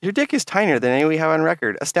Your dick is tinier than any we have on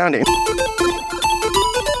record. Astounding.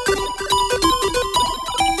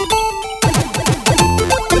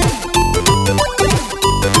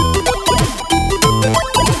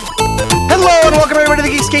 Hello and welcome everybody to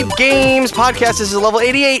the Geekscape Games podcast. This is level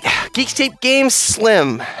 88, Geekscape Games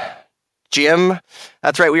Slim. Jim,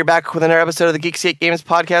 that's right. We are back with another episode of the Geekscape Games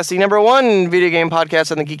podcast, the number one video game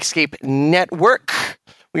podcast on the Geekscape network.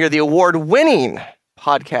 We are the award-winning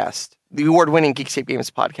podcast, the award-winning Geekscape Games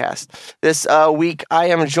podcast. This week, I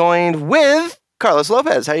am joined with Carlos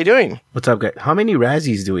Lopez. How you doing? What's up, guys? How many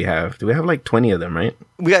Razzies do we have? Do we have like 20 of them, right?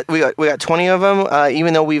 We got 20 of them.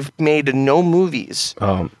 Even though we've made no movies,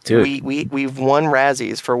 dude, we've won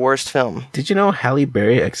Razzies for worst film. Did you know Halle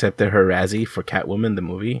Berry accepted her Razzie for Catwoman the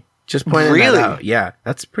movie? Just pointing that out. Yeah,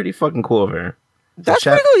 that's pretty fucking cool of her. That's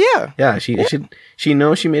pretty cool. Yeah. Yeah, she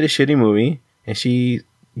knows she made a shitty movie, and she,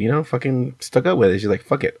 fucking stuck up with it. She's like,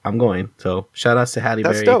 fuck it, I'm going. So shout outs to Halle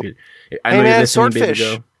Berry. Dope. I know you're listening, Swordfish. baby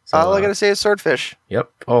girl. So, all I gotta say is Swordfish. Yep.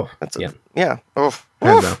 Oh, yeah. Oof.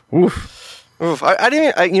 Oof. Oof. I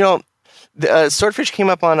didn't. The Swordfish came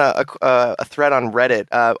up on a thread on Reddit.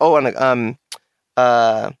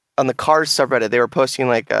 On the Cars subreddit, they were posting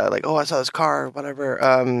like, oh, I saw this car, whatever.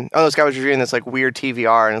 This guy was reviewing this like weird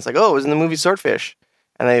TVR, and it's like, oh, it was in the movie Swordfish.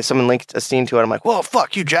 And then someone linked a scene to it. I'm like, whoa,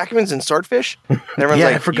 fuck, Hugh Jackman's in Swordfish? And everyone's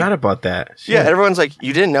like, I forgot about that. Shit. Yeah, everyone's like,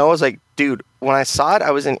 you didn't know? I was like, dude, when I saw it,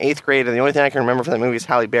 I was in 8th grade, and the only thing I can remember from that movie is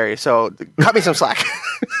Halle Berry. So cut me some slack.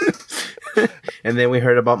 And then we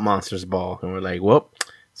heard about Monsters Ball, and we're like, well,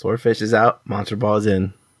 Swordfish is out, Monster Ball is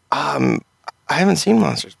in. I haven't seen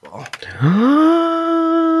Monsters Ball.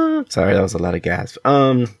 Sorry, that was a lot of gasp.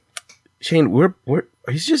 Shane,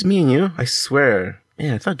 it's just me and you. I swear.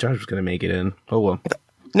 Yeah, I thought Josh was gonna make it in. Oh well.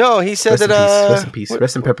 No, he said rest that. Rest in peace.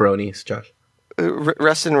 Rest in pepperonis, Josh.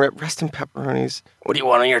 Rest in pepperonis. What do you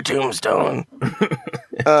want on your tombstone?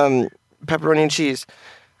 Pepperoni and cheese.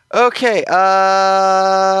 Okay. News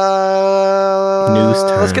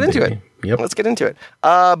time. Let's get into it. Yep. Let's get into it.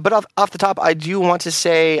 But off the top, I do want to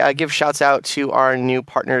say, give shouts out to our new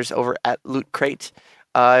partners over at Loot Crate.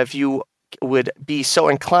 If you would be so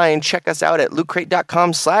inclined, check us out at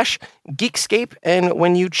lootcrate.com/Geekscape. And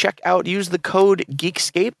when you check out, use the code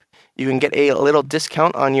Geekscape. You can get a little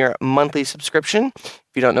discount on your monthly subscription. If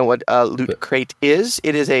you don't know what Loot Crate is,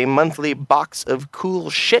 it is a monthly box of cool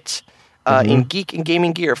shit in geek and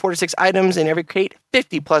gaming gear. 4 to 6 items in every crate,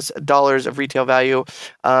 $50+ of retail value.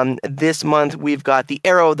 This month, we've got The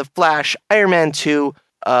Arrow, The Flash, Iron Man 2,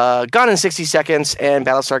 Gone in 60 Seconds, and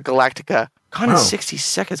Battlestar Galactica. Gone in 60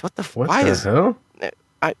 seconds. What the hell?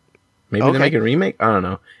 Maybe they make a remake? I don't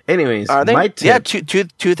know. Anyways, are they? My tip. Yeah,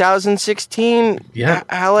 2016. Yeah.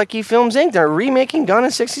 Hallecky Films Inc. They're remaking Gone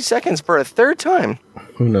in 60 Seconds for a third time.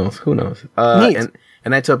 Who knows? Neat.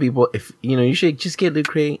 And I tell people, if you should just get Loot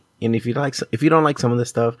Crate. And if you don't like some of the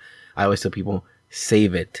stuff, I always tell people,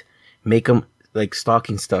 save it. Make them like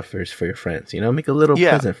stocking stuffers for your friends. Make a little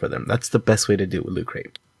present for them. That's the best way to do it with Loot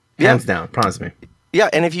Crate. Hands down, promise me. Yeah,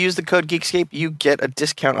 and if you use the code Geekscape, you get a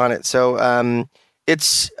discount on it. So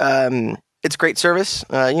it's great service.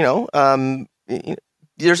 There's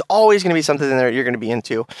always going to be something in there you're going to be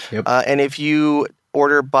into. Yep. And if you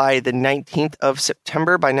order by the 19th of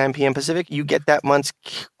September by 9 p.m. Pacific, you get that month's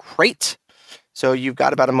crate. So you've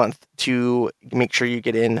got about a month to make sure you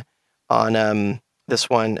get in on this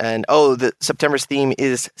one. And the September's theme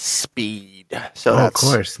is speed. So of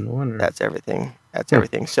course, no wonder. That's everything.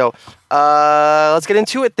 Everything. So let's get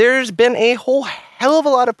into it. There's been a whole hell of a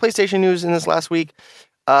lot of PlayStation news in this last week.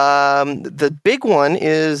 The big one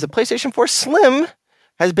is the PlayStation 4 Slim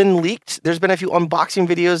has been leaked. There's been a few unboxing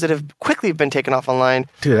videos that have quickly been taken off online.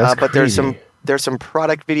 Dude, that's but crazy. there's some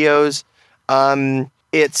product videos. I'm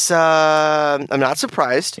not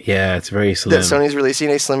surprised. Yeah, it's very slim. That Sony's releasing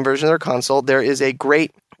a slim version of their console. There is a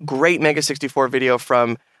great Mega 64 video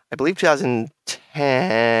from, I believe,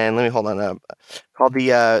 2010. Let me hold on up. Called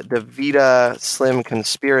the Vita Slim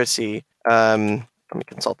Conspiracy. Let me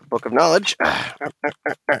consult the Book of Knowledge.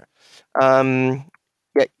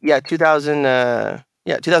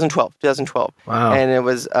 2012. Wow. And it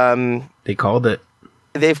was they called it.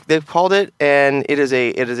 They've called it, and it is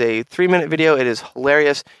a 3-minute video. It is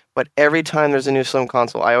hilarious, but every time there's a new Slim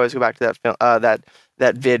console, I always go back to that film, that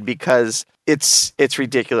vid, because it's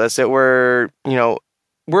ridiculous. That we're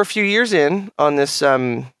a few years in on this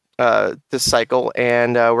this cycle,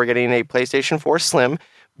 and we're getting a PlayStation 4 Slim.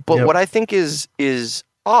 But what I think is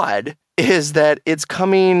odd is that it's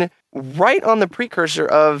coming right on the precursor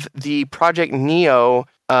of the Project Neo.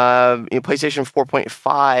 PlayStation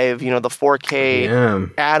 4.5, the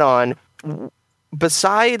 4K add-on.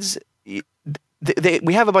 Besides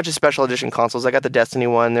we have a bunch of special edition consoles. I got the Destiny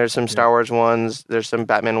one. There's some Star Wars ones. There's some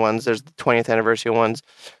Batman ones. There's the 20th anniversary ones.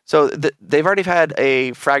 So they've already had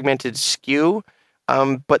a fragmented SKU.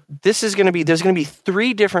 But this is there's going to be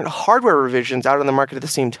 3 different hardware revisions out on the market at the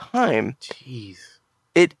same time. Jeez.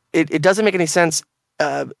 It doesn't make any sense.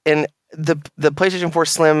 And the PlayStation 4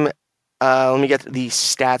 Slim, let me get the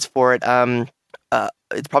stats for it.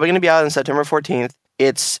 It's probably going to be out on September 14th.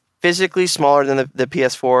 It's physically smaller than the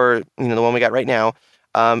PS4, the one we got right now.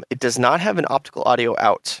 It does not have an optical audio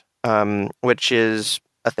out, which is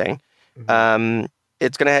a thing. Mm-hmm.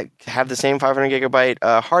 It's going to have the same 500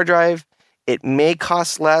 gigabyte hard drive. It may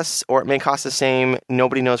cost less or it may cost the same.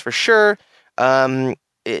 Nobody knows for sure.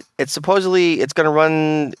 It's supposedly it's going to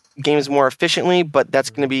run games more efficiently, but that's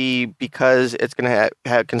going to be because it's going to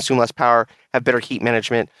have consume less power, have better heat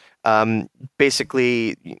management.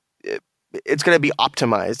 Basically, it's going to be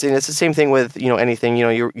optimized, and it's the same thing with anything.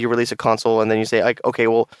 You release a console and then you say like, okay,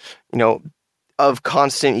 well, of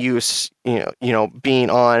constant use, being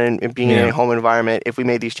on and being in a home environment. If we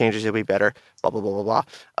made these changes, it'll be better. Blah blah blah blah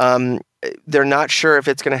blah. They're not sure if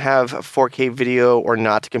it's going to have 4K video or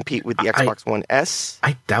not to compete with the Xbox One S.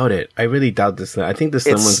 I doubt it. I really doubt this. I think the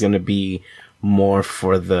Slim one's going to be more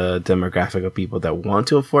for the demographic of people that want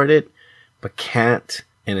to afford it but can't,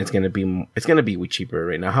 and it's going to be way cheaper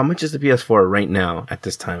right now. How much is the PS4 right now at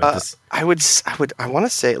this time? I want to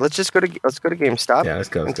say let's go to GameStop. Yeah, let's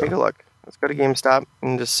go. Take a look. Let's go to GameStop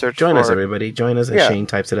and just search. Join us, everybody. Join us as Shane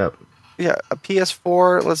types it up. Yeah, a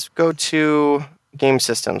PS4. Let's go to Game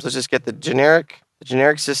Systems. Let's just get the generic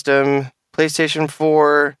system. PlayStation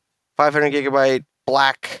 4, 500 gigabyte,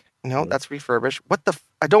 black. No, that's refurbished. What the?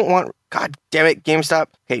 I don't want. God damn it, GameStop.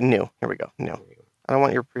 Okay, new. Here we go. No, I don't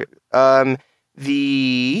want your.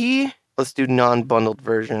 Let's do non-bundled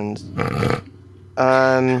versions.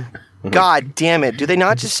 God damn it. Do they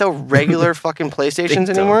not just sell regular fucking PlayStations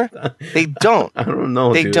anymore? They don't. I don't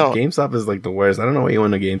know, They dude. don't. GameStop is like the worst. I don't know why you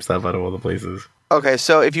went to GameStop out of all the places. Okay,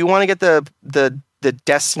 so if you want to get the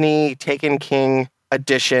Destiny Taken King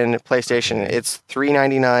edition PlayStation, it's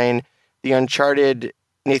 $399. The Uncharted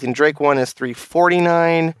Nathan Drake one is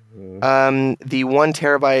 $349. The 1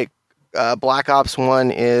 terabyte Black Ops one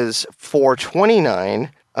is $429.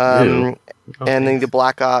 And then the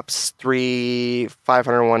Black Ops 3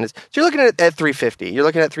 501 is. So you're looking at $350. You're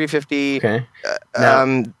looking at $350. Okay.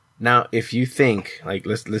 Now, if you think like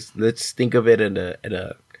let's think of it at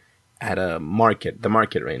a market, the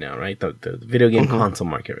market right now, right? The video game console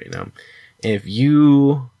market right now. If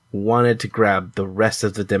you wanted to grab the rest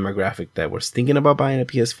of the demographic that was thinking about buying a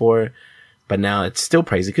PS4, but now it's still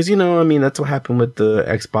pricey because that's what happened with the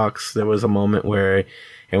Xbox. There was a moment where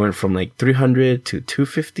it went from like $300 to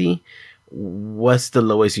 $250. What's the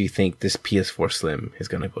lowest you think this PS4 Slim is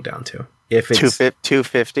going to go down to? If it's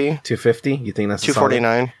 $250, $250, you think that's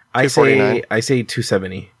 $249? I say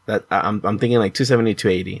 $270. That I'm thinking like $270,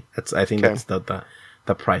 $280. That's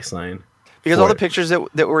the price line. Because all the pictures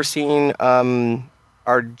that we're seeing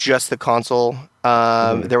are just the console.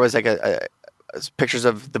 There was like a pictures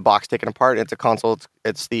of the box taken apart. It's a console.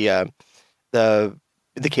 It's the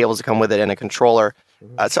cables that come with it and a controller.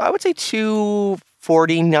 So I would say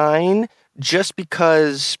 $249. Just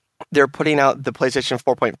because they're putting out the PlayStation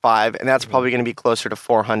 4.5, and that's probably going to be closer to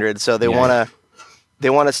 $400. So they want to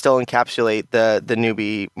still encapsulate the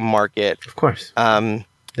newbie market, of course. They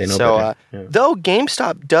know better. Though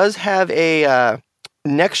GameStop does have a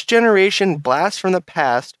next generation blast from the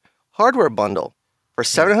past hardware bundle for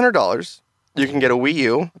 $700. You can get a Wii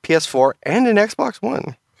U, a PS4, and an Xbox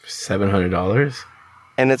One. $700,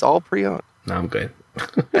 and it's all pre-owned. No, I'm good.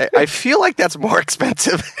 I feel like that's more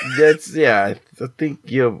expensive. I think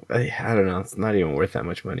I don't know. It's not even worth that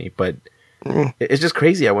much money, but it's just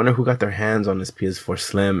crazy. I wonder who got their hands on this PS4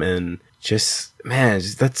 Slim and that's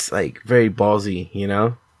like very ballsy,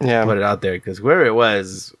 Yeah, put it out there because where it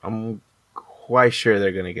was, I'm quite sure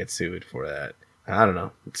they're gonna get sued for that. I don't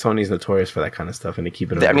know. Sony's notorious for that kind of stuff, and they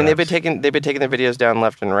keep it. I mean, they've been taking their videos down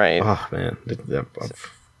left and right. Oh man,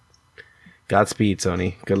 Godspeed,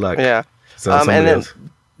 Sony. Good luck. Yeah. And then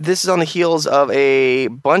this is on the heels of a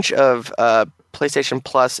bunch of PlayStation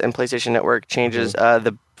Plus and PlayStation Network changes.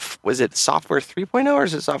 Was it software 3.0 or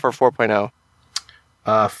is it software 4.0?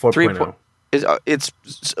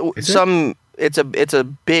 4.0. It's a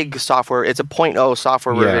big software. It's a 0.0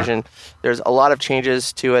 software revision. There's a lot of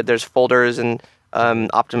changes to it. There's folders and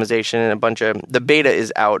optimization and a bunch of. The beta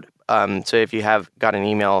is out. So if you have got an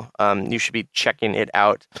email, you should be checking it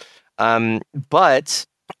out. But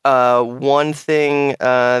one thing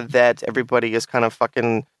that everybody is kind of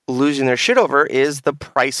fucking losing their shit over is the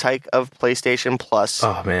price hike of PlayStation Plus.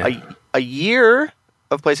 Oh man, a year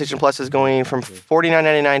of PlayStation Plus is going from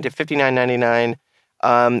 $49.99 to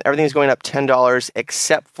 $59.99. Everything is going up $10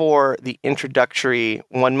 except for the introductory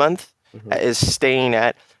 1 month is staying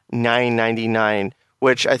at $9.99,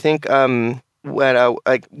 which I think when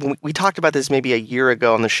we talked about this maybe a year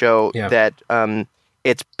ago on the show that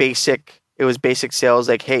it's basic. It was basic sales.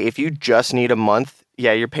 Like, hey, if you just need a month,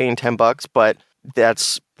 you're paying $10, but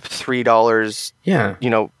that's $3. Yeah,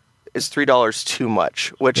 is $3 too much?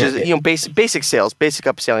 Which is basic sales, basic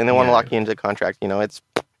upselling. They want to lock you into the contract.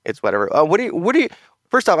 It's whatever. What do you?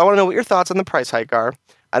 First off, I want to know what your thoughts on the price hike are,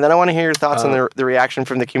 and then I want to hear your thoughts on the reaction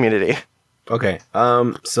from the community. Okay.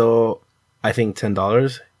 So I think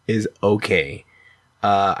 $10 is okay.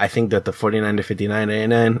 I think that the $49 to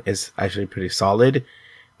 $59.99 is actually pretty solid.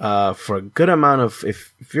 For a good amount of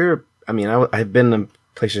if you're, I've been a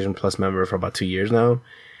PlayStation Plus member for about 2 years now,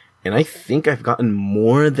 and I think I've gotten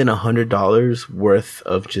more than $100 worth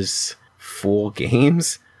of just full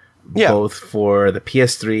games, both for the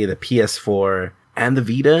PS3, the PS4, and the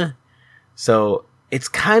Vita. So it's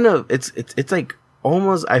kind of it's like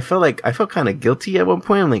almost I felt kind of guilty at one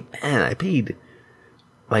point. I'm like, man, I paid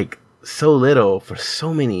like so little for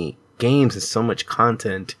so many games and so much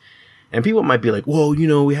content. And people might be like, whoa,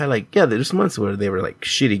 we had there's months where they were like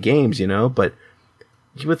shitty games, but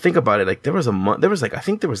you would think about it, like there was a month, I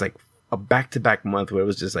think there was like a back-to-back month where it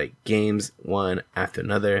was just like games one after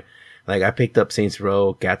another. Like I picked up Saints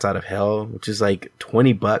Row, Gats Out of Hell, which is like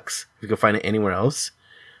 $20 if you can find it anywhere else.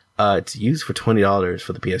 It's used for $20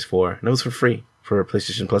 for the PS4, and it was for free for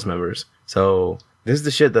PlayStation Plus members. So this is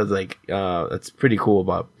the shit that's like, that's pretty cool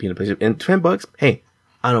about being a PlayStation. And $10, hey,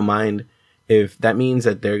 I don't mind. If that means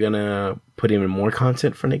that they're gonna put even more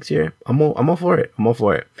content for next year, I'm all for it. I'm all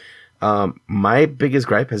for it. My biggest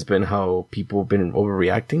gripe has been how people have been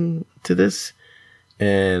overreacting to this.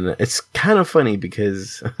 And it's kind of funny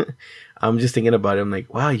because I'm just thinking about it. I'm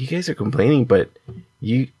like, wow, you guys are complaining, but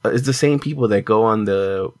it's the same people that go on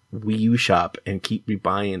the Wii U shop and keep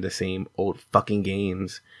rebuying the same old fucking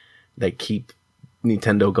games that keep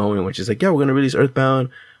Nintendo going, which is like, we're going to release Earthbound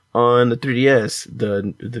on the 3DS, the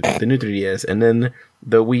new 3DS, and then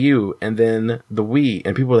the Wii U, and then the Wii,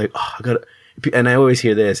 and people are like, and I always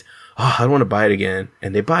hear this, I don't want to buy it again,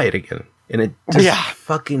 and they buy it again, and it just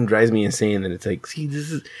fucking drives me insane. That it's like, see,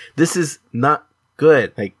 this is not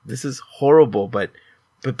good, like this is horrible, but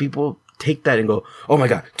people take that and go, oh my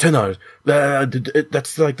god, $10,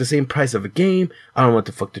 that's like the same price of a game. I don't know what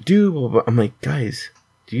the fuck to do. I'm like, guys,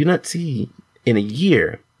 do you not see in a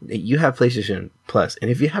year? You have PlayStation Plus, and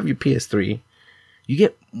if you have your PS3, you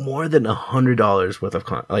get more than $100 worth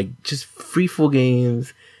of just free full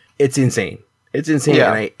games. It's insane. It's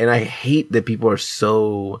insane, and I hate that people are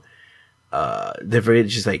so they're very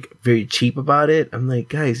just like very cheap about it. I'm like,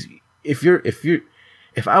 guys, if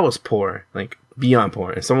I was poor, like beyond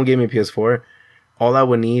poor, and someone gave me a PS4, all I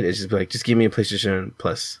would need is just be like, just give me a PlayStation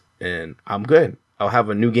Plus, and I'm good. I'll have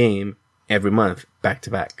a new game every month, back to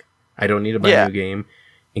back. I don't need to buy a new game.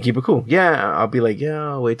 And keep it cool. Yeah, I'll be like,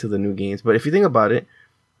 I'll wait till the new games. But if you think about it,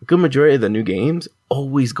 a good majority of the new games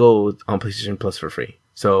always go on PlayStation Plus for free.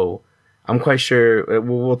 So I'm quite sure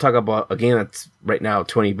we'll talk about a game that's right now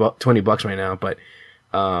 $20 right now. But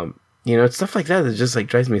it's stuff like that just like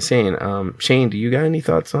drives me insane. Shane, do you got any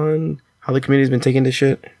thoughts on how the community's been taking this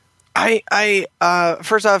shit? I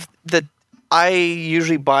first off, I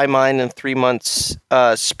usually buy mine in 3 months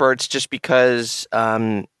spurts just because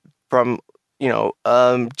from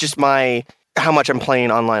just how much I'm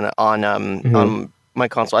playing online on my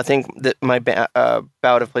console. I think that my bout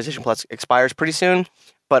of PlayStation Plus expires pretty soon,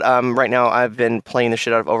 but right now I've been playing the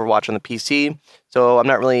shit out of Overwatch on the PC, so I'm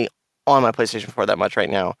not really on my PlayStation 4 that much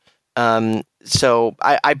right now. So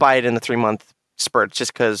I buy it in the 3 month spurts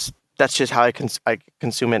just because that's just how I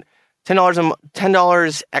consume it.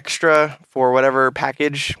 $10 extra for whatever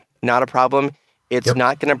package, not a problem. It's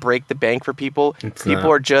not going to break the bank for people.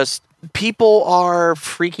 People are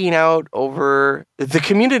freaking out over the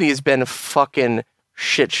community has been a fucking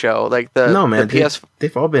shit show. Like they've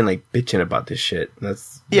all been like bitching about this shit. The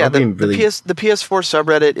PS4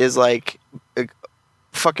 subreddit is like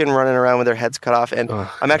fucking running around with their heads cut off, and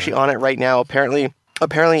I'm actually on it right now. Apparently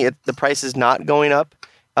the price is not going up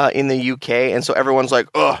in the UK, and so everyone's like,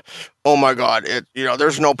 oh my god,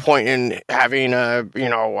 there's no point in having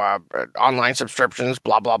online subscriptions,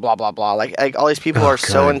 blah blah blah blah blah. Like all these people are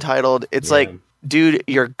so entitled. It's like, dude,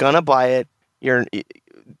 you're gonna buy it.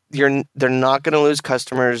 They're not gonna lose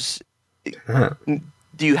customers. They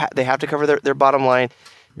have to cover their bottom line.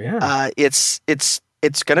 Yeah. It's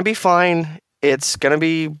gonna be fine. It's gonna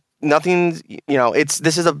be nothing.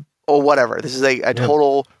 This is a whatever. This is a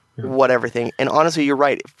total whatever thing. And honestly, you're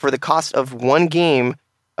right. For the cost of one game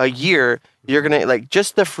a year, you're gonna like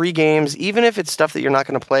just the free games, even if it's stuff that you're not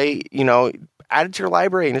gonna play, add it to your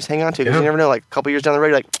library and just hang on to it, because you never know. Like a couple years down the road,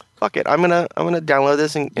 you're like, fuck it, I'm gonna download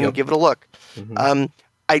this and give it a look. Mm-hmm.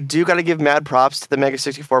 I do got to give mad props to the Mega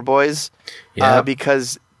 64 boys,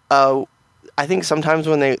 because I think sometimes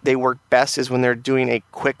when they work best is when they're doing a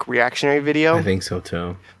quick reactionary video. I think so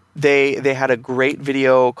too. They had a great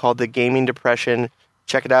video called The Gaming Depression.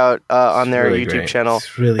 Check it out on their YouTube channel.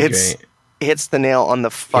 It's really great. Hits the nail on the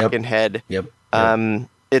fucking head. Yep.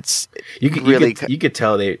 It's you could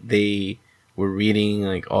tell they were reading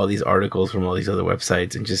like all these articles from all these other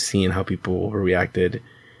websites and just seeing how people reacted.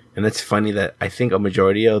 And it's funny that I think a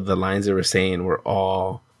majority of the lines they were saying were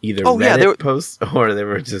all either Reddit posts or they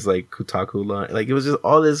were just like Kotaku line. Like it was just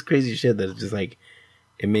all this crazy shit that just like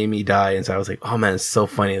it made me die. And so I was like, oh man, it's so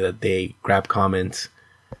funny that they grab comments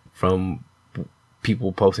from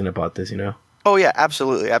people posting about this, Oh yeah,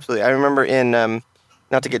 absolutely. I remember in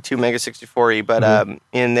not to get too Mega 64y, but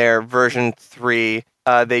in their version 3,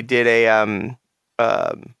 they did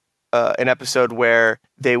an episode where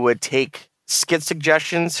they would take skit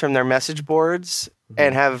suggestions from their message boards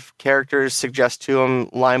and have characters suggest to them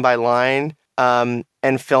line by line, and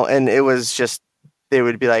film. And it was just they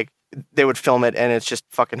would film it, and it's just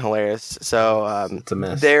fucking hilarious. So it's a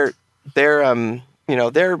mess. They're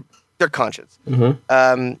conscious.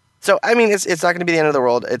 Mm-hmm. So I mean, it's not going to be the end of the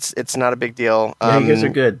world. It's not a big deal. You guys are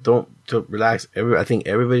good. Don't relax. I think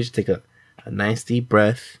everybody should take a nice deep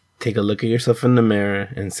breath. Take a look at yourself in the mirror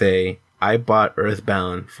and say, "I bought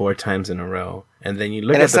Earthbound 4 times in a row." And then you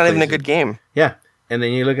look at it's not even a good game. Yeah, and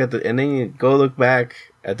then you look at and then you go look back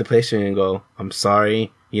at the PlayStation and go, "I'm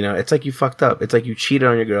sorry." It's like you fucked up. It's like you cheated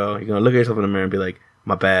on your girl. You're gonna look at yourself in the mirror and be like,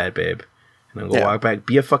 "My bad, babe," and then go walk back.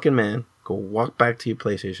 Be a fucking man. Go walk back to your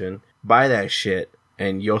PlayStation. Buy that shit.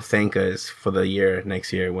 And you'll thank us for the year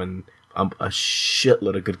next year when a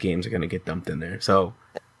shitload of good games are going to get dumped in there. So,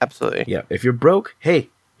 absolutely. Yeah. If you're broke, hey,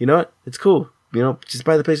 you know what? It's cool. Just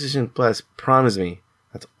buy the PlayStation Plus. Promise me.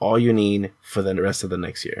 That's all you need for the rest of the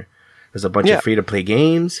next year. There's a bunch of free-to-play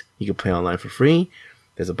games. You can play online for free.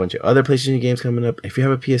 There's a bunch of other PlayStation games coming up. If you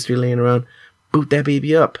have a PS3 laying around, boot that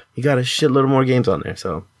baby up. You got a shitload of more games on there.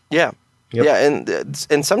 So, yeah. Yep. Yeah,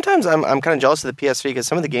 and sometimes I'm kind of jealous of the PS3 because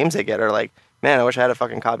some of the games they get are like, man, I wish I had a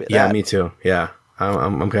fucking copy of that. Yeah, me too. Yeah,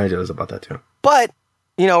 I'm kind of jealous about that too. But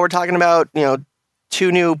we're talking about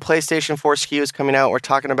 2 new PlayStation 4 SKUs coming out. We're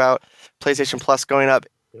talking about PlayStation Plus going up.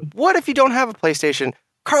 What if you don't have a PlayStation,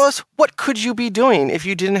 Carlos? What could you be doing if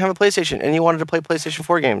you didn't have a PlayStation and you wanted to play PlayStation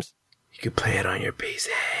 4 games? You could play it on your PC.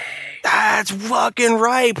 That's fucking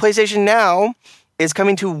right. PlayStation Now is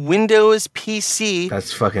coming to Windows PC.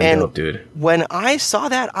 That's fucking dope, dude. When I saw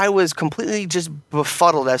that, I was completely just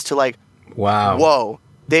befuddled as to like, wow, whoa,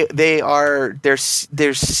 they're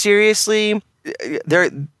seriously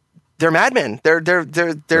they're madmen. They're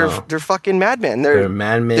fucking madmen. They're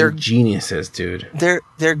madmen. They're geniuses, dude.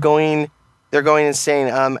 They're going insane.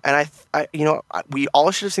 And we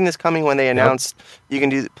all should have seen this coming when they announced you can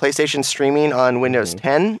do PlayStation streaming on Windows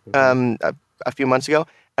 10 a few months ago.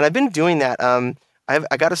 And I've been doing that.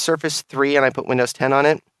 I got a Surface 3 and I put Windows 10 on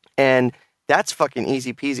it, and that's fucking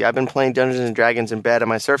easy peasy. I've been playing Dungeons and Dragons in bed on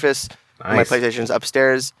my Surface. Nice. My PlayStation's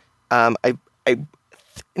upstairs. I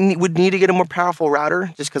would need to get a more powerful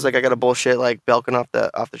router just because I got a bullshit like Belkin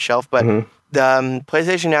off the shelf. But the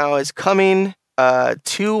PlayStation Now is coming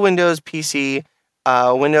to Windows PC,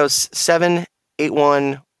 Windows 7,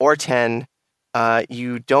 8.1, or 10.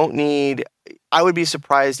 You don't need. I would be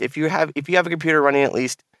surprised if you have a computer running at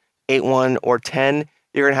least 8.1 or 10.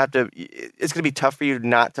 You're gonna have to. It's gonna be tough for you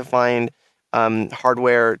not to find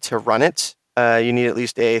hardware to run it. You need at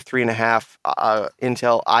least a 3.5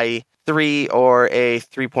 Intel i3 or a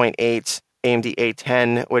 3.8 AMD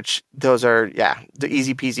A10, which those are the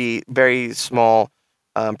easy peasy, very small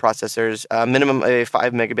processors. Minimum a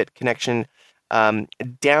 5 megabit connection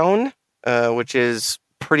down, which is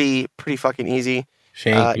pretty fucking easy.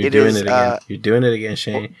 Shane, you're doing it again. You're doing it again,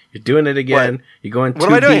 Shane. You're doing it again. What? You're going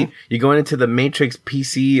too deep. You're going into the Matrix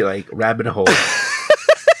PC like rabbit hole.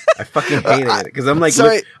 I fucking hate it because I'm like,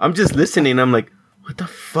 I'm just listening. I'm like, what the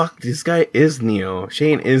fuck? This guy is Neo.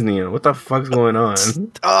 Shane is Neo. What the fuck's going on?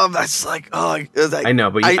 That's like, I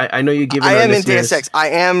know, but I know you give. I am in Deus Ex. I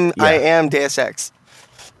am Deus Ex.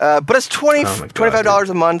 But it's $25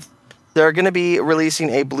 a month. They're going to be releasing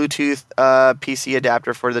a Bluetooth PC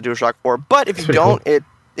adapter for the DualShock 4. But if you don't, cool.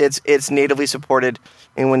 it's natively supported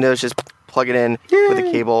in Windows. Just plug it in with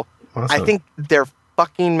a cable. Awesome. I think they're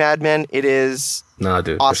fucking madmen. It is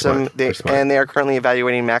awesome. And they are currently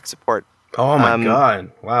evaluating Mac support. Oh my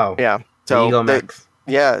god! Wow. Yeah. So Max.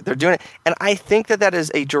 Yeah, they're doing it. And I think that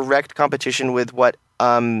is a direct competition with what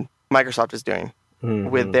Microsoft is doing. Mm-hmm.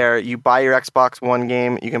 With you buy your Xbox One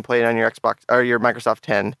game, you can play it on your Xbox or your Microsoft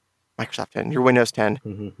 10, your Windows 10.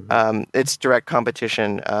 Mm-hmm. It's direct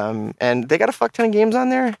competition. And they got a fuck ton of games on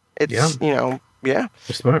there. It's, They're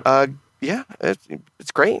smart. Yeah,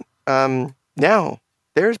 it's great. Now,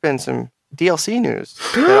 there's been some DLC news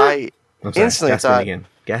that I instantly thought...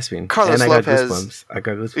 Gasping. Carlos Lopez. I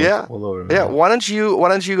got goosebumps all over. Yeah. Why don't you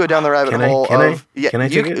go down the rabbit hole? Can I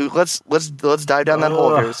take it? Let's dive down that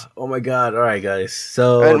hole of yours. Oh my god! All right, guys.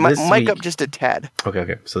 So mic up just a tad.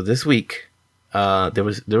 Okay. So this week, there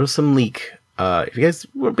was some leak. If you guys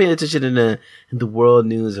were paying attention in the world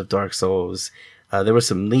news of Dark Souls, there was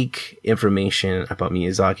some leak information about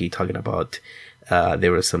Miyazaki talking about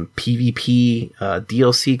there was some PvP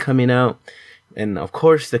DLC coming out. And of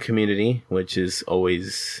course, the community, which is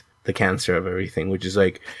always the cancer of everything, which is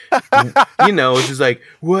like, it's just like,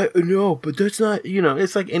 what? No, but that's not,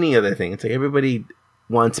 it's like any other thing. It's like everybody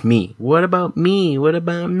wants me. What about me? What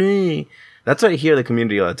about me? That's what I hear the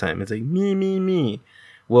community all the time. It's like, me.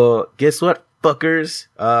 Well, guess what, fuckers?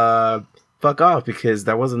 Fuck off, because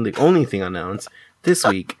that wasn't the only thing announced. This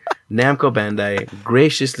week, Namco Bandai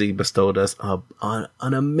graciously bestowed us on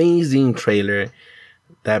an amazing trailer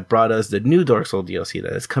that brought us the new Dark Souls DLC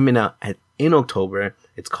that is coming out in October.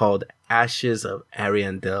 It's called Ashes of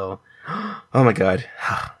Ariandel. Oh my god.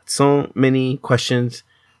 So many questions,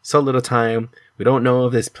 so little time. We don't know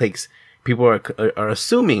if this place. People are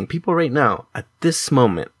assuming, people right now, at this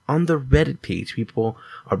moment, on the Reddit page, people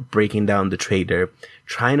are breaking down the trailer,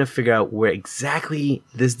 trying to figure out where exactly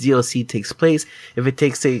this DLC takes place. If it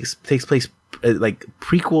takes place like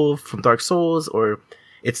prequel from Dark Souls, or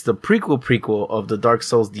it's the prequel of the Dark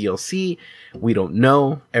Souls DLC. We don't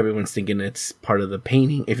know. Everyone's thinking it's part of the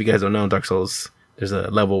painting. If you guys don't know, Dark Souls, there's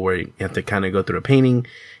a level where you have to kind of go through a painting,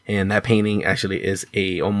 and that painting actually is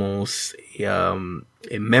almost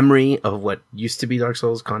a memory of what used to be Dark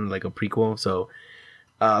Souls, kind of like a prequel. So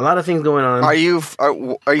a lot of things going on. Are you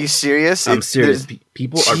serious? I'm serious.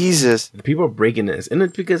 People are breaking this, and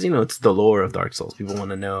it's because it's the lore of Dark Souls. People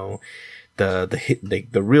want to know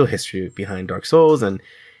the real history behind Dark Souls, and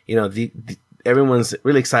everyone's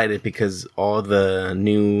really excited because all the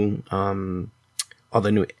new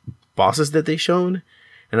bosses that they shown,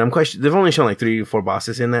 and they've only shown like 3 or 4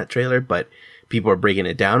 bosses in that trailer, but people are breaking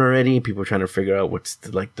it down already. People are trying to figure out what's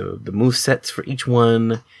the move sets for each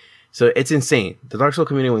one. So it's insane. The Dark Souls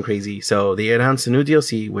community went crazy. So they announced a new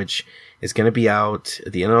DLC, which is going to be out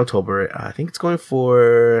at the end of October. I think it's going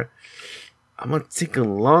for, I'm going to take a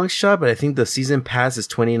long shot, but I think the season pass is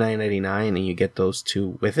 $29.99 and you get those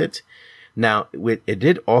 2 with it. Now, it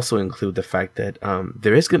did also include the fact that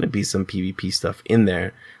there is going to be some PvP stuff in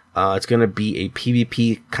there. It's going to be a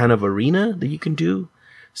PvP kind of arena that you can do.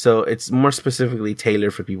 So it's more specifically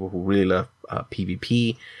tailored for people who really love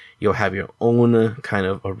PvP. You'll have your own kind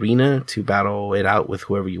of arena to battle it out with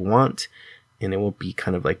whoever you want. And it won't be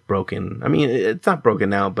kind of like broken. I mean, it's not broken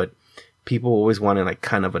now, but people always wanted like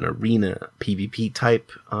kind of an arena PvP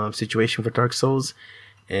type situation for Dark Souls.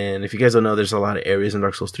 And if you guys don't know, there's a lot of areas in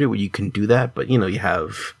Dark Souls 3 where you can do that. But, you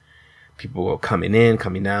have people coming in,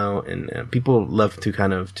 coming out, and people love to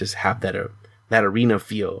kind of just have that arena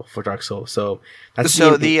feel for Dark Souls. So that's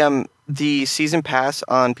the season pass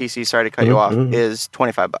on PC, sorry to cut you off, is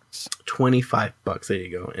 $25. $25, there you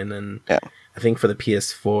go. And then I think for the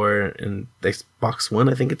PS4 and the Xbox One,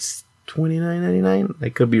 I think it's $29.99. I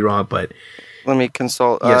could be wrong, but let me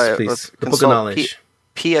consult. Yes, please. The book of knowledge.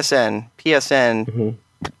 PSN.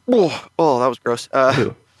 Oh, that was gross.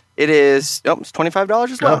 It is. Oh, it's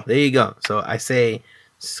 $25 as well. Oh, there you go. So I say,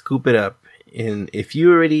 scoop it up. And if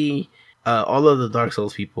you already, all of the Dark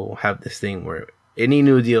Souls people have this thing where any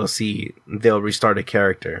new DLC, they'll restart a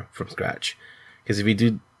character from scratch. Because if you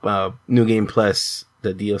do New Game Plus,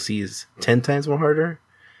 the DLC is 10 times more harder.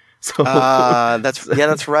 So that's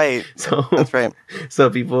right. That's right. So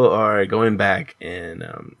people are going back, and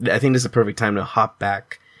I think this is a perfect time to hop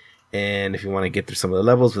back. And if you want to get through some of the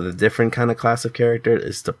levels with a different kind of class of character,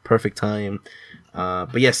 it's the perfect time.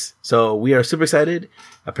 But yes, so we are super excited.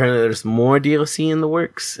 Apparently there's more DLC in the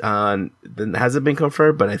works. That hasn't been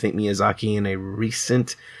confirmed, but I think Miyazaki in a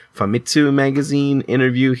recent Famitsu magazine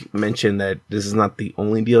interview mentioned that this is not the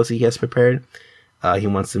only DLC he has prepared. He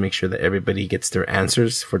wants to make sure that everybody gets their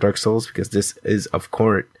answers for Dark Souls, because this is, of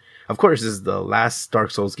course, this is the last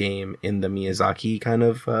Dark Souls game in the Miyazaki kind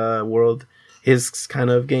of world, his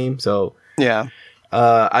kind of game. So yeah,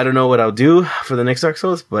 I don't know what I'll do for the next Dark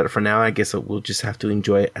Souls, but for now, I guess we'll just have to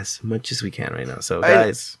enjoy it as much as we can right now. So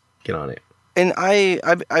guys, get on it.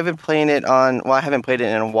 I've been playing it on. Well, I haven't played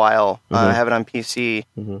it in a while. I have it on PC.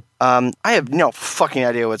 I have no fucking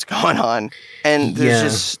idea what's going on, and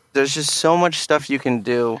there's just so much stuff you can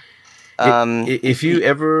do. If you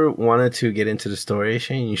ever wanted to get into the story,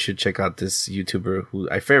 Shane, you should check out this YouTuber who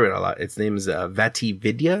I favorite a lot. Its name is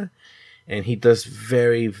VatiVidya, and he does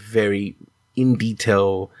very, very in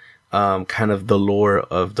detail kind of the lore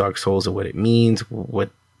of Dark Souls and what it means,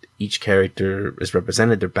 what each character is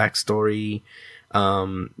represented, their backstory,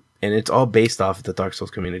 and it's all based off of the Dark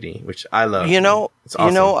Souls community, which I love. It's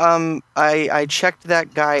awesome. I checked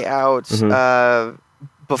that guy out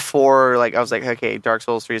before, like, I was like, okay, Dark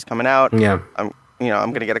Souls 3 is coming out. Yeah. I'm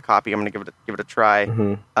gonna get a copy. I'm gonna give it a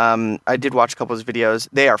try. I did watch a couple of his videos.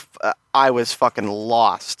 They are. I was fucking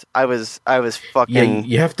lost. I was fucking. Yeah,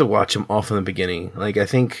 you have to watch him all from the beginning. Like, I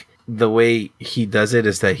think the way he does it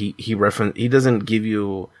is that he doesn't give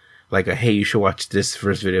you like a, hey, you should watch this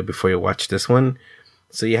first video before you watch this one.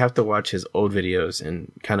 So you have to watch his old videos and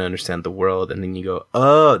kind of understand the world, and then you go,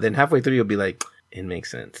 oh, then halfway through you'll be like, it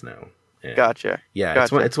makes sense now. Yeah. Gotcha. Yeah,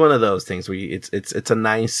 gotcha. It's one of those things where it's a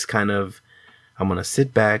nice kind of, I'm gonna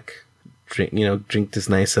sit back, drink this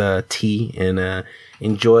nice tea and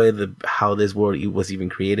enjoy how this world was even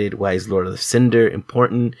created. Why is Lord of the Cinder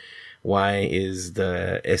important? Why is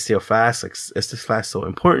the Estus Flask so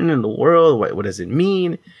important in the world? What does it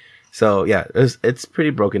mean? So yeah, it's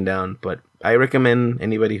pretty broken down, but I recommend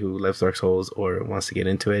anybody who loves Dark Souls or wants to get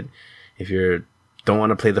into it, if you don't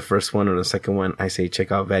want to play the first one or the second one, I say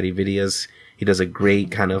check out VatiVidya's. He does a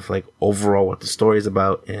great kind of like overall what the story is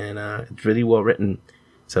about, and it's really well written.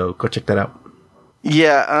 So go check that out.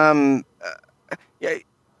 Yeah. Yeah.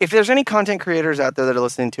 If there's any content creators out there that are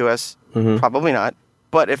listening to us, probably not.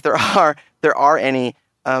 But if there are any.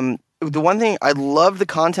 The one thing, I love the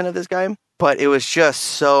content of this guy, but it was just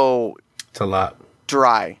so. It's a lot.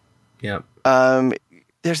 Dry. Yeah.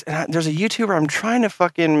 There's a YouTuber I'm trying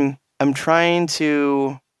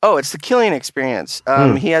to. Oh, it's the Killing Experience.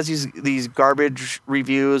 He has these garbage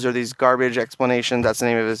reviews or these garbage explanations. That's the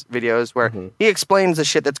name of his videos, where he explains the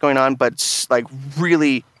shit that's going on, but like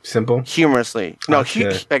really simple, humorously. No,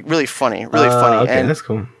 like really funny, really funny. Okay, that's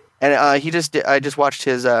cool. And I just watched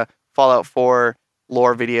his Fallout 4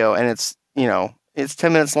 lore video, and it's 10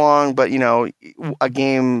 minutes long, but a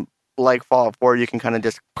game like Fallout 4, you can kind of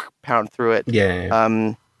just pound through it.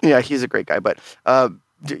 Yeah. Yeah, he's a great guy, but.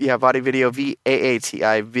 Yeah, VatiVidya,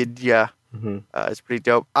 VAATI, Vidya. It's pretty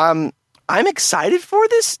dope. I'm excited for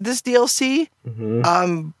this DLC.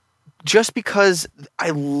 Just because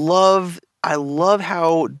I love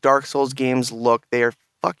how Dark Souls games look. They are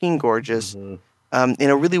fucking gorgeous. In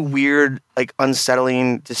a really weird, like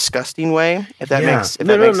unsettling, disgusting way. If that makes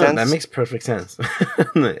sense. That makes perfect sense.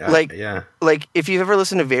 Like if you've ever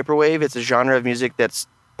listened to Vaporwave, it's a genre of music that's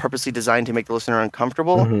purposely designed to make the listener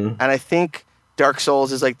uncomfortable. And I think Dark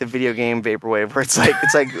Souls is like the video game Vaporwave, where it's like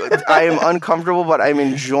I am uncomfortable, but I'm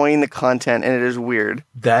enjoying the content, and it is weird.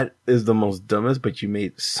 That is the most dumbest, but you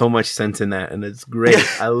made so much sense in that, and it's great.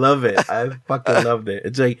 I love it. I fucking loved it.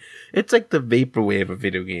 It's like the Vaporwave of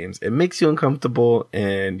video games. It makes you uncomfortable,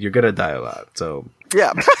 and you're gonna die a lot. So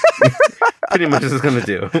yeah, pretty much it's gonna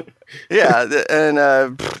do. Yeah,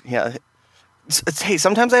 and yeah. Hey,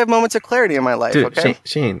 sometimes I have moments of clarity in my life. Dude, okay?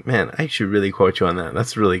 Shane, man, I should really quote you on that.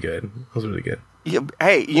 That's really good. That was really good. Yeah,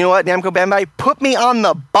 hey, you know what, Namco Bandai? Put me on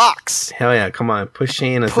the box. Hell yeah, come on. Push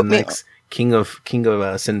Shane as the next king of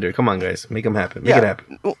Cinder. Come on, guys. Make him happen. Make it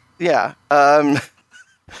happen. Yeah.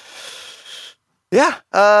 Yeah.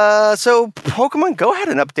 So Pokemon Go had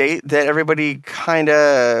an update that everybody kind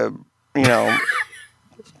of,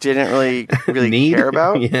 didn't really care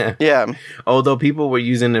about. Yeah. Although people were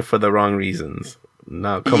using it for the wrong reasons.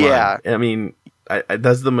 No, come on. I mean,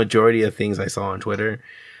 that's the majority of things I saw on Twitter.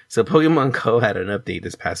 So Pokemon Go had an update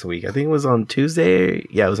this past week. I think it was on Tuesday.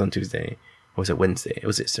 Yeah, it was on Tuesday. Or was it Wednesday? It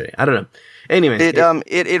was yesterday. I don't know. Anyways,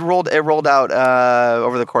 it rolled out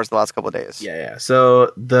over the course of the last couple of days. Yeah.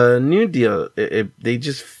 So the new deal, they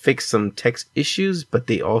just fixed some text issues, but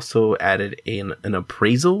they also added an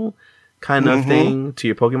appraisal kind of thing to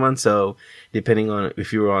your Pokemon. So depending on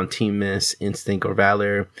if you were on Team Mist, Instinct, or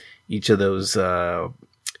Valor, each of those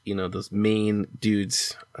those main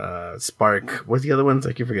dudes, Spark, what's the other ones?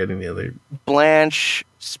 I keep forgetting the other. Blanche,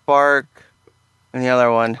 Spark, and the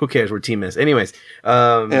other one. Who cares? We're Team Mist. Anyways,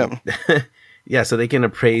 yeah, so they can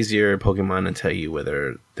appraise your Pokemon and tell you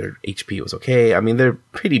whether their HP was okay. I mean, they're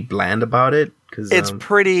pretty bland about it. Cause, it's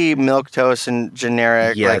pretty milquetoast and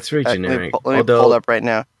generic. Yeah, it's very generic. Let me pull it up right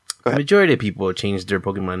now. The majority of people changed their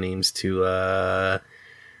Pokemon names to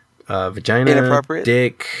vagina, inappropriate,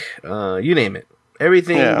 dick, you name it.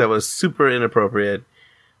 Everything that was super inappropriate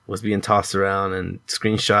was being tossed around and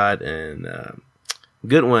screenshot, and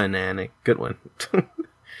good one, Anik, good one.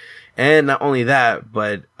 And not only that,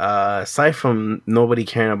 but aside from nobody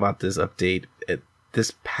caring about this update,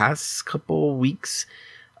 this past couple weeks,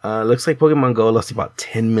 looks like Pokemon Go lost about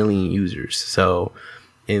 10 million users. So,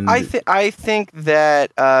 I think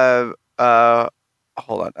that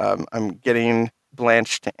hold on, I'm getting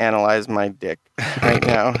Blanche to analyze my dick right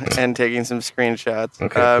now and taking some screenshots.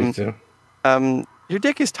 Okay, me too. Your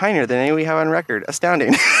dick is tinier than any we have on record.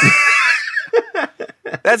 Astounding.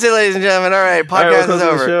 That's it, ladies and gentlemen. All right, podcast is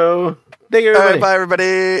over. Show. Thank you, everybody. All right, bye,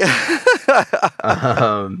 everybody.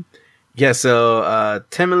 Yeah, so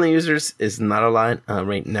 10 million users is not a lot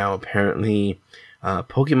right now. Apparently,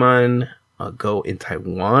 Pokemon Go in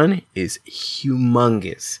Taiwan is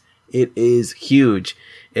humongous. It is huge.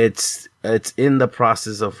 It's in the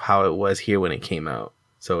process of how it was here when it came out.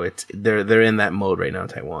 So they're in that mode right now in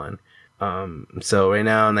Taiwan. So right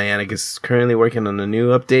now, Niantic is currently working on a new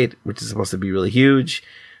update, which is supposed to be really huge.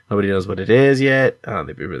 Nobody knows what it is yet.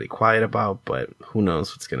 They've been really quiet about, but who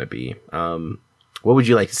knows what's going to be. What would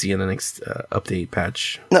you like to see in the next update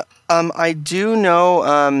patch? No, I do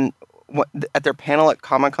know at their panel at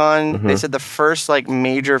Comic-Con, they said the first like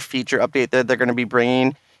major feature update that they're going to be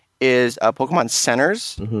bringing is Pokemon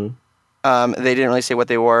Centers. They didn't really say what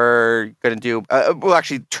they were going to do. Well,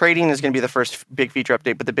 actually, trading is going to be the first big feature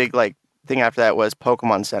update, but the big like thing after that was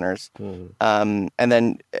Pokemon Centers. And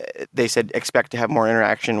then they said expect to have more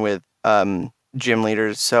interaction with gym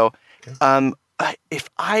leaders. So if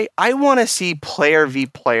I want to see player v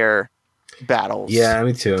player battles. Yeah,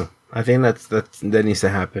 me too. I think that needs to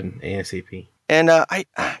happen ASAP. And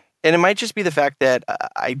it might just be the fact that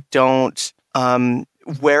I don't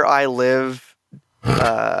where I live.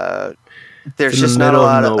 There's just not a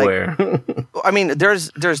lot of nowhere. Like, I mean, there's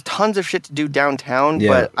tons of shit to do downtown,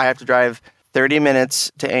 but I have to drive 30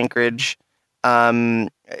 minutes to Anchorage.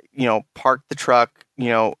 Park the truck.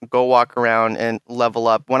 Go walk around and level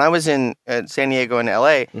up. When I was in San Diego and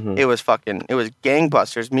LA, it was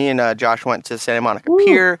gangbusters. Me and Josh went to Santa Monica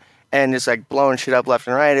Pier and just like blowing shit up left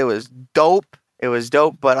and right. It was dope.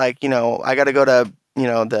 But like, I got to go to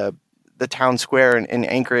the town square in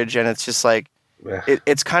Anchorage, and it's just like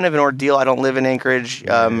it's kind of an ordeal. I don't live in Anchorage,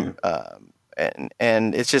 and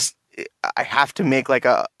it's just I have to make like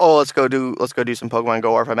let's go do some Pokemon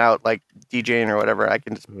Go, or if I'm out like DJing or whatever, I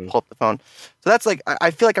can just pull up the phone. So that's like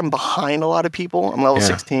I feel like I'm behind a lot of people. I'm level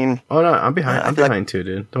 16. Oh no, I'm behind. I'm behind too,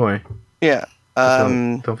 dude. Don't worry. Yeah.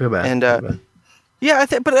 Don't feel bad. And yeah, I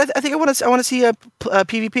think I want to see a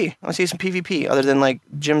PvP. I want to see some PvP other than like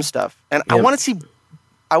gym stuff, and I want to see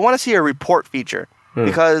a report feature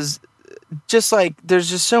because just like there's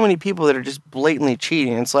just so many people that are just blatantly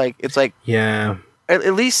cheating. It's like yeah.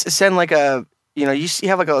 At least send like you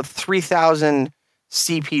have like a 3,000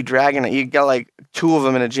 CP dragon. You got like 2 of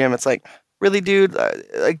them in a gym. It's like, really, dude?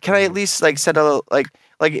 Like, can I at least like set a like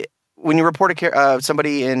when you report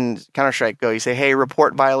somebody in Counter-Strike Go, you say, hey,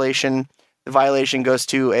 report violation. The violation goes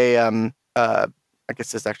to I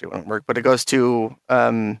guess this actually won't work, but it goes to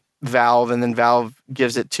Valve, and then Valve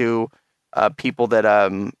gives it to people that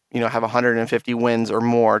have 150 wins or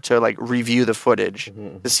more to like review the footage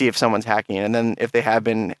to see if someone's hacking, and then if they have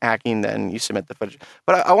been hacking, then you submit the footage.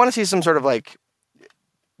 But I want to see some sort of like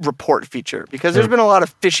report feature, because there's been a lot of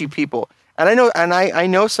fishy people, and I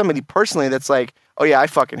know somebody personally that's like, oh yeah, I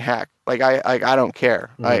fucking hack, like I don't care,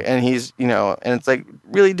 and he's and it's like,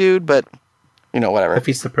 really, dude, but whatever.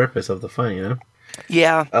 Defeats the purpose of the fun,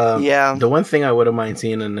 Yeah. The one thing I wouldn't mind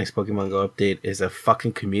seeing in the next Pokemon Go update is a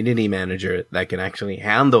fucking community manager that can actually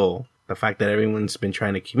handle the fact that everyone's been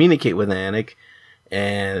trying to communicate with Niantic.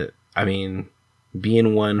 And, I mean,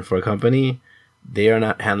 being one for a company, they are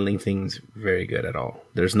not handling things very good at all.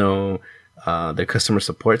 There's no... their customer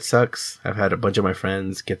support sucks. I've had a bunch of my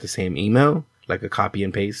friends get the same email, like a copy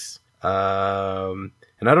and paste. And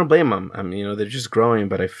I don't blame them. I mean, they're just growing,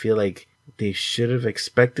 but I feel like they should have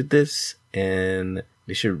expected this, and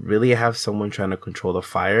they should really have someone trying to control the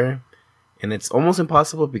fire. And it's almost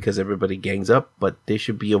impossible because everybody gangs up, but there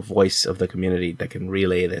should be a voice of the community that can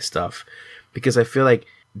relay this stuff, because I feel like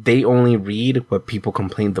they only read what people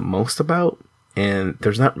complain the most about, and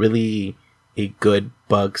there's not really a good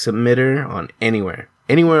bug submitter on anywhere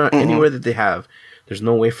that they have. There's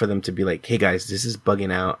no way for them to be like, hey guys, this is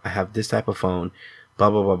bugging out, I have this type of phone, blah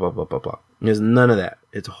blah blah blah blah blah blah. There's none of that.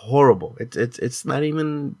 It's horrible. It's not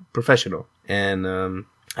even professional. And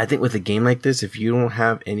I think with a game like this, if you don't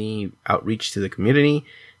have any outreach to the community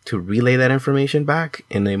to relay that information back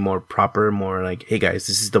in a more proper, more like, hey guys,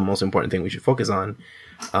 this is the most important thing we should focus on.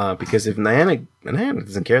 Because if Niantic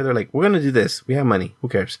doesn't care, they're like, we're gonna do this. We have money. Who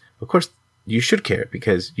cares? Of course, you should care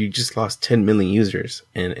because you just lost 10 million users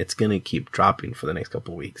and it's going to keep dropping for the next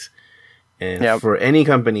couple of weeks. And for any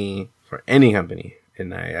company,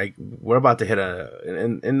 and we're about to hit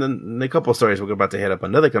in the couple of stories, we're about to hit up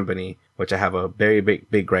another company, which I have a very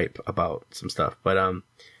big gripe about some stuff. But, I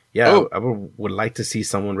would like to see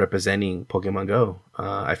someone representing Pokemon Go.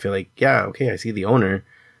 I feel like, I see the owner,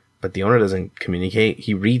 but the owner doesn't communicate.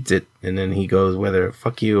 He reads it and then he goes, whether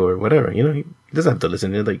fuck you or whatever, you know, he doesn't have to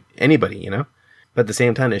listen to like anybody, you know, but at the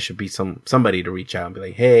same time, there should be somebody to reach out and be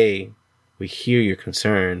like, hey, we hear your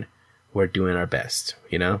concern. We're doing our best,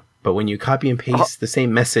 you know, but when you copy and paste the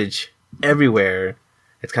same message everywhere,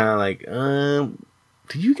 it's kind of like,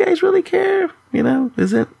 do you guys really care? You know,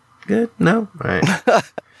 is it good? No. All right.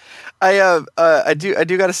 I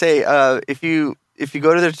do gotta say, if you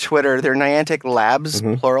go to their Twitter, they're Niantic Labs,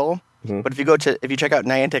 plural. Mm-hmm. But if you check out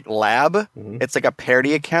Niantic Lab, it's like a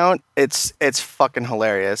parody account. It's fucking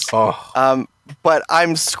hilarious. Oh. But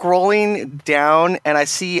I'm scrolling down and I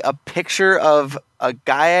see a picture of a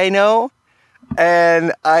guy I know,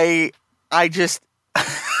 and I just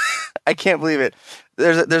I can't believe it.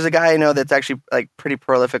 There's a guy I know that's actually like pretty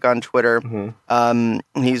prolific on Twitter.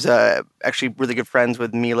 He's actually really good friends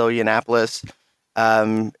with Milo Yiannopoulos.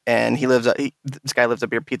 And this guy lives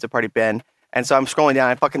up here, Pizza Party Ben. And so I'm scrolling down,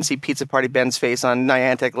 I fucking see Pizza Party Ben's face on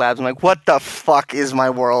Niantic Labs. I'm like, what the fuck is my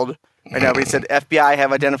world right now? But he said FBI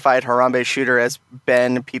have identified Harambe shooter as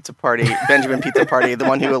Benjamin Pizza Party, the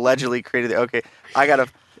one who allegedly created it. Okay, I gotta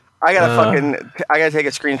take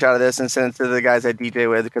a screenshot of this and send it to the guys I DJ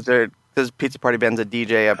with because Pizza Party Ben's a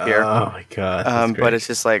DJ up here. Oh my god! But it's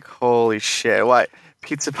just like, holy shit! What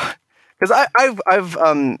Pizza? Because I've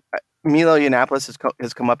Milo Yiannopoulos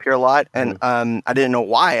has come up here a lot, and I didn't know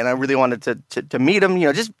why, and I really wanted to meet him.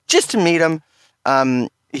 You know, just to meet him.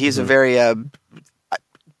 He's a very how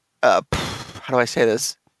do I say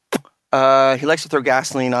this? He likes to throw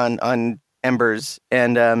gasoline on embers,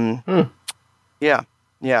 and yeah,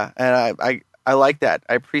 and I like that.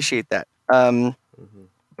 I appreciate that.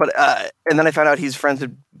 But and then I found out he's friends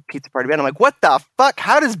with Pizza Party Ben. I'm like, what the fuck?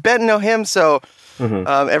 How does Ben know him? So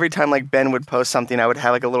every time like Ben would post something, I would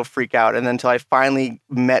have like a little freak out, and then until I finally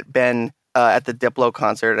met Ben at the Diplo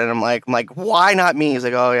concert, and I'm like, why not me? He's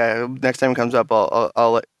like, oh yeah, next time it comes up,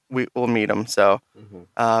 we'll meet him. So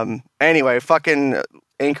anyway, fucking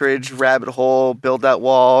Anchorage rabbit hole, build that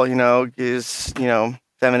wall. You know, is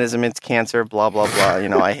feminism, it's cancer, blah blah blah. You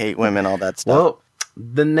know, I hate women, all that stuff. Well,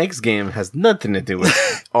 the next game has nothing to do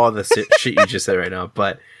with all the shit you just said right now,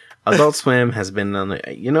 but Adult Swim has been on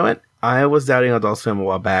the, you know what? I was doubting Adult Swim a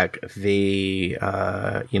while back. They,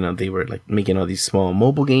 they were like making all these small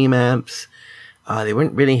mobile game apps. They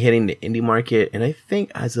weren't really hitting the indie market. And I think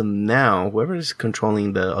as of now, whoever's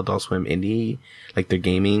controlling the Adult Swim indie, like their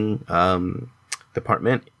gaming,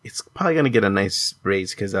 department, it's probably going to get a nice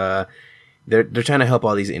raise because, they're trying to help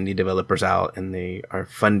all these indie developers out, and they are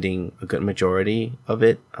funding a good majority of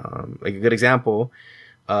it. Like a good example,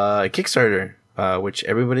 Kickstarter, which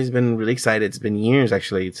everybody's been really excited. It's been years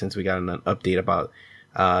actually since we got an update about.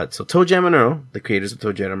 So ToeJam and Earl, the creators of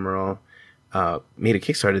ToeJam and Earl, made a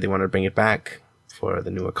Kickstarter. They want to bring it back for the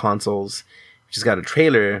newer consoles. We just got a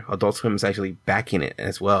trailer. Adult Swim is actually backing it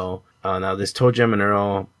as well. Now this ToeJam and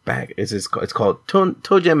Earl it's called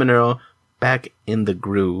ToeJam and Earl Back in the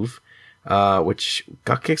Groove. Which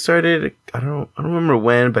got kickstarted. I don't remember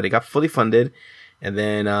when, but it got fully funded. And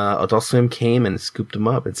then, Adult Swim came and scooped them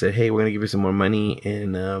up and said, hey, we're going to give you some more money.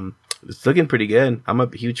 And, it's looking pretty good. I'm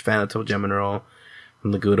a huge fan of ToeJam and Earl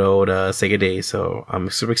from the good old, Sega days. So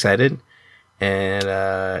I'm super excited. And,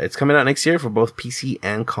 it's coming out next year for both PC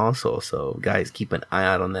and console. So guys, keep an eye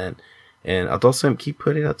out on that. And Adult Swim, keep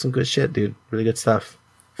putting out some good shit, dude. Really good stuff.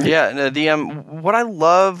 Yeah. What I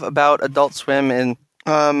love about Adult Swim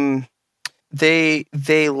and, They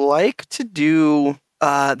like to do.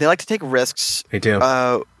 They like to take risks. They do.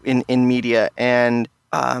 In media, and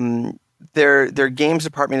their games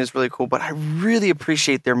department is really cool. But I really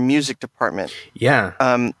appreciate their music department. Yeah.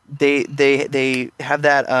 They have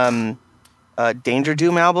that Danger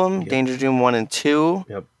Doom album, yep. Danger Doom 1 and 2,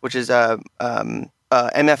 yep. which is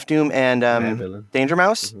MF Doom and Danger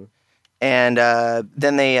Mouse, and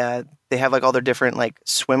then they have like all their different like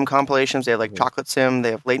swim compilations. They have like Chocolate Sim.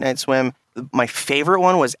 They have Late Night Swim. My favorite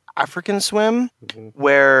one was African Swim,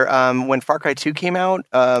 where when Far Cry 2 came out,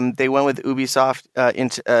 they went with Ubisoft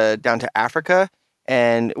down to Africa,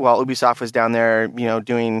 and while Ubisoft was down there,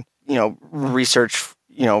 doing research,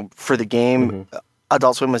 for the game,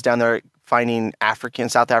 Adult Swim was down there finding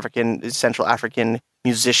South African, Central African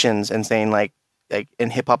musicians and saying like in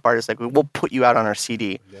hip hop artists, like we'll put you out on our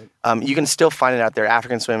CD. Yep. You can still find it out there.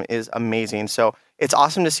 African Swim is amazing, so it's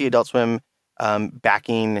awesome to see Adult Swim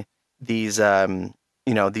backing these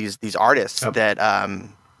these artists that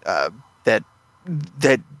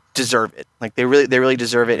deserve it. Like they really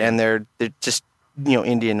deserve it, and they're just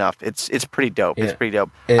indie enough. It's pretty dope. It's pretty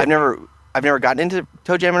dope. I've never gotten into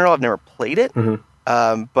Toe Jam and Earl. I've never played it.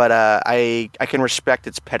 But I can respect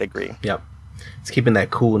its pedigree. Yep. It's keeping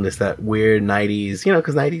that coolness, that weird 90s,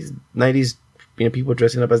 because 90s, people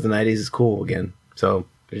dressing up as the 90s is cool again. So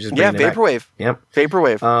they're just vaporwave. Yep.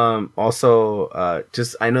 Vaporwave. Also,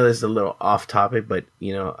 I know this is a little off topic, but have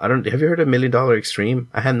you heard of $1 Million Extreme?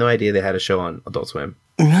 I had no idea they had a show on Adult Swim.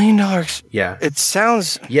 $1 Million. Yeah. It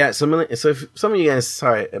sounds. Yeah. So if some of you guys,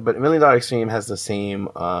 sorry, but $1 Million Extreme has the same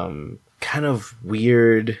kind of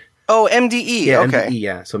weird. Oh, MDE. Yeah, okay. MDE,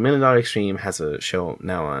 yeah. So $1 Million Extreme has a show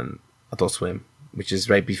now on Adult Swim, which is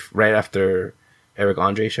right after Eric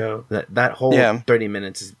Andre show. That whole 30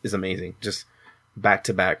 minutes is amazing. Just back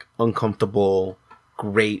to back, uncomfortable,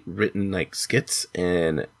 great written like skits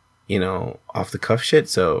and off the cuff shit.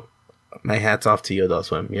 So my hat's off to you, Adult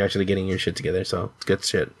Swim. You're actually getting your shit together. So it's good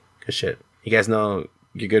shit. Good shit. You guys know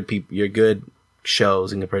you're good people. You're good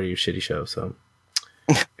shows in compared to your shitty show. So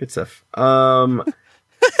good stuff.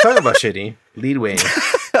 Talk about shitty. Leadway.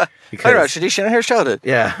 Talk about shitty. Shanahan showed it.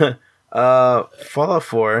 Yeah. Fallout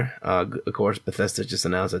 4, of course, Bethesda just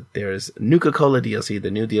announced that there's Nuka-Cola DLC,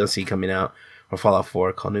 the new DLC coming out for Fallout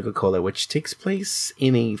 4 called Nuka-Cola, which takes place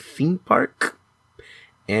in a theme park.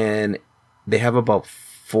 And they have about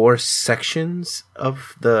 4 sections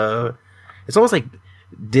of it's almost like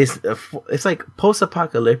it's like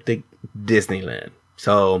post-apocalyptic Disneyland.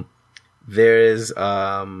 So there's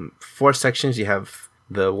 4 sections. You have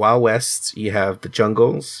the Wild West, you have the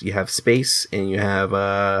jungles, you have space, and you have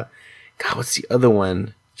God, what's the other one?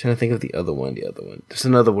 I'm trying to think of the other one. There's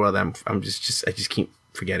another world I just keep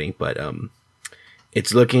forgetting, but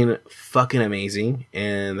it's looking fucking amazing,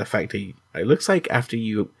 and the fact that it looks like after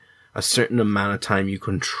a certain amount of time you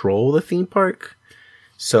control the theme park,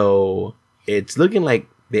 so it's looking like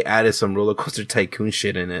they added some Roller Coaster Tycoon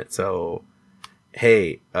shit in it. So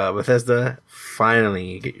hey, Bethesda,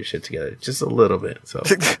 finally get your shit together. Just a little bit. So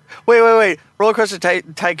wait. Roller Coaster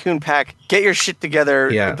Tycoon pack. Get your shit together,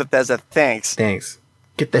 Bethesda. Thanks.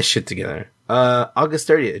 Get that shit together. August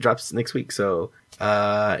 30th. It drops next week. So,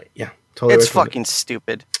 totally. It's fucking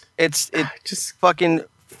stupid. It's just fucking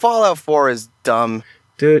Fallout 4 is dumb.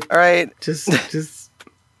 Dude. All right? Just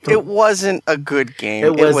it wasn't a good game.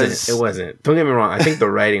 It wasn't. Don't get me wrong. I think the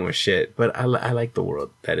writing was shit, but I like the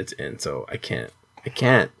world that it's in, so I can't.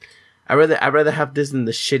 I'd rather have this than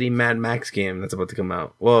the shitty Mad Max game that's about to come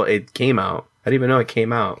out. Well, it came out. I didn't even know it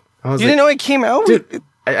came out. You didn't know it came out? Dude,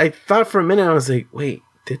 I thought for a minute, I was like, wait,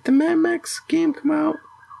 did the Mad Max game come out?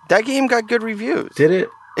 That game got good reviews. Did it?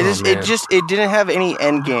 It didn't have any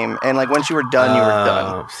end game, and like once you were done, you were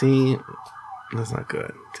done. See, that's not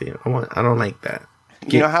good. See, I don't like that.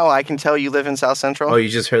 You know how I can tell you live in South Central? Oh, you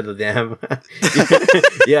just heard the damn.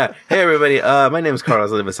 Yeah. Hey, everybody. My name is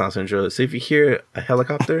Carlos. I live in South Central. So if you hear a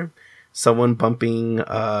helicopter, someone bumping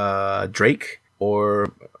Drake,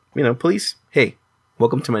 or police, hey,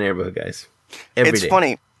 welcome to my neighborhood, guys. It's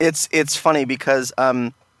funny. It's funny because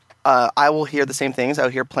I will hear the same things. I'll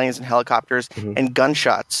hear planes and helicopters and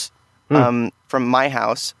gunshots from my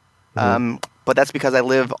house. But that's because I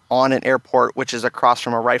live on an airport, which is across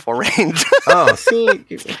from a rifle range. Oh, see,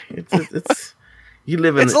 it's you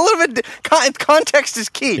live in. It's a little bit. Context is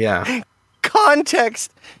key. Yeah,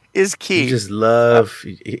 context is key. You just love.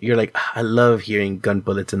 You're like, I love hearing gun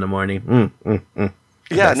bullets in the morning.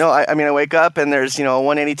 Yeah, no, I mean, I wake up and there's a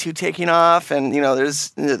 182 taking off, and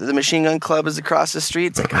there's the Machine Gun Club is across the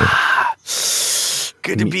street. It's like,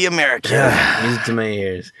 good to be American. Yeah, music to my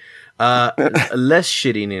ears. Less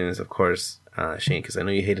shitty news, of course. Shane, because I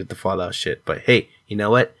know you hated the Fallout shit, but hey, you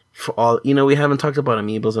know what? For all we haven't talked about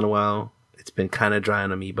amiibos in a while. It's been kind of dry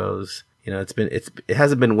on amiibos. It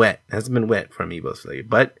hasn't been wet. It hasn't been wet for amiibos lately.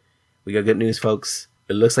 But we got good news, folks.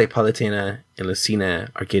 It looks like Palutena and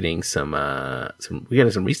Lucina are getting some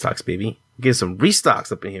restocks, baby. We're getting some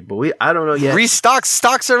restocks up in here, but I don't know yet.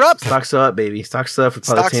 Stocks are up. Stocks are up, baby. Stocks are up for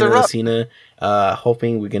Palutena and Lucina.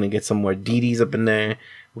 Hoping we're gonna get some more DDs up in there.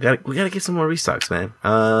 We gotta get some more restocks, man.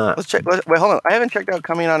 Let's check. Wait, hold on. I haven't checked out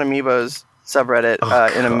Coming on Amiibos subreddit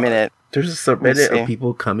in a minute. There's a subreddit of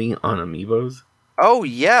people coming on Amiibos. Oh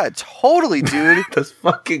yeah, totally, dude. That's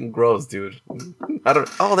fucking gross, dude. I don't.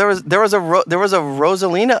 Oh, there was a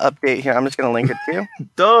Rosalina update here. I'm just gonna link it to you.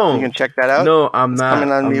 Don't. You can check that out. No, I'm not.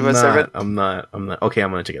 Coming on Amiibo subreddit. I'm not. Okay, I'm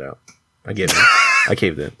gonna check it out. I gave in. I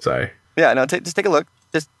caved in. Sorry. Yeah, no. Just take a look.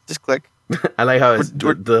 Just click. I like how it's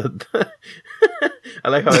I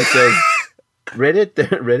like how it says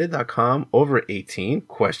Reddit.com over 18 ?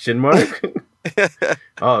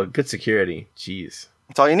 Oh, good security. Jeez.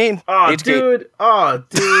 That's all you need. Oh, dude.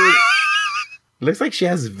 Looks like she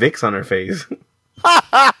has Vicks on her face.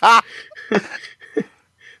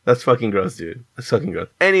 That's fucking gross, dude. That's fucking gross.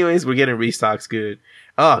 Anyways, we're getting restocks, good.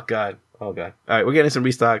 Oh, God. All right, we're getting some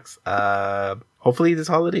restocks. Hopefully this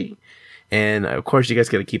holiday. And, of course, you guys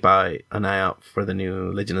got to keep an eye out for the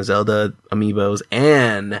new Legend of Zelda amiibos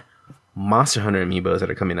and Monster Hunter amiibos that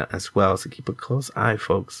are coming out as well. So keep a close eye,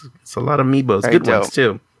 folks. It's a lot of amiibos. Very good dope. Ones,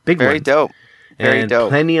 too. Big Very ones. Dope. Very dope.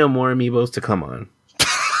 Plenty of more amiibos to come on.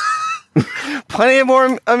 Plenty of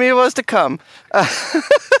more amiibos to come.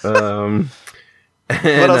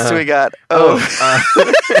 What else do we got?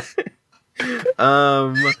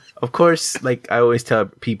 Of course, like I always tell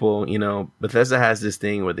people, Bethesda has this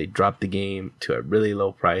thing where they drop the game to a really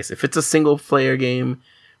low price. If it's a single player game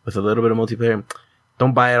with a little bit of multiplayer,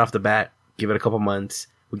 don't buy it off the bat. Give it a couple months.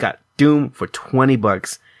 We got Doom for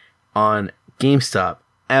 $20 on GameStop,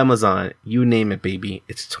 Amazon, you name it, baby.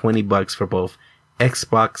 It's $20 for both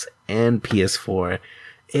Xbox and PS4.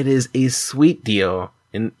 It is a sweet deal.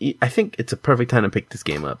 And I think it's a perfect time to pick this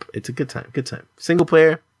game up. It's a good time. Single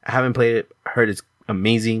player, I haven't played it. Heard it's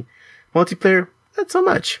amazing. Multiplayer, not so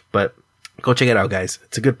much. But go check it out, guys.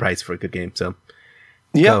 It's a good price for a good game. So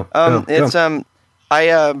yeah,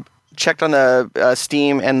 I checked on the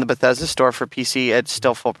Steam and the Bethesda store for PC. It's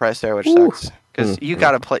still full price there, which sucks because you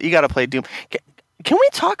gotta play Doom. Can we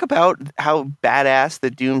talk about how badass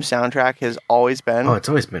the Doom soundtrack has always been? Oh, it's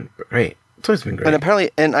always been great. And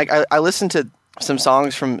apparently, I listened to some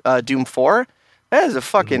songs from Doom 4. That is a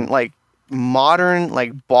fucking like modern,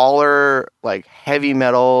 like baller, like heavy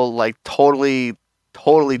metal, like totally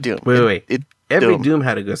Doom. Wait. Every Doom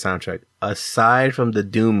had a good soundtrack aside from the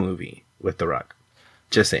Doom movie with The Rock.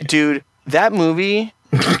 Just saying. Dude, that movie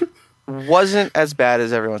wasn't as bad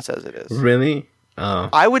as everyone says it is. Really? Oh.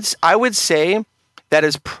 I would say that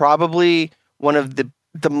is probably one of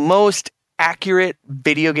the most accurate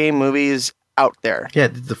video game movies out there. Yeah,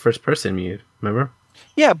 the first person view, remember?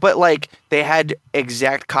 Yeah, but like they had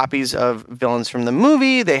exact copies of villains from the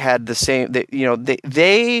movie. They had the same. They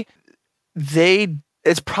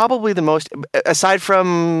it's probably the most, aside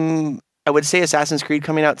from, I would say Assassin's Creed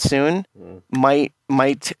coming out soon might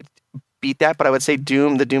beat that, but I would say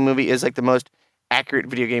the Doom movie is like the most accurate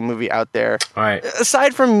video game movie out there. All right.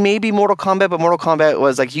 Aside from maybe Mortal Kombat, but Mortal Kombat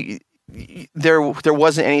was like there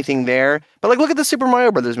wasn't anything there. But like look at the Super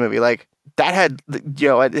Mario Brothers movie. Like that had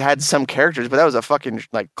it had some characters, but that was a fucking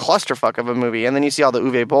like clusterfuck of a movie. And then you see all the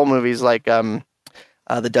Uwe Boll movies like the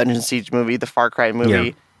Dungeon Siege movie, the Far Cry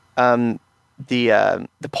movie, the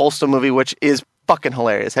Postal movie, which is fucking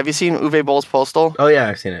hilarious. Have you seen Uwe Boll's Postal? Oh yeah,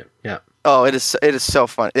 I've seen it. Yeah. Oh, it is so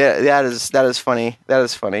fun. Yeah, that is funny. That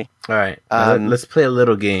is funny. All right, let's play a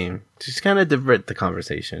little game. Just kind of divert the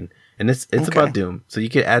conversation, and it's okay. About Doom. So you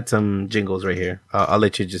could add some jingles right here. I'll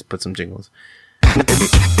let you just put some jingles.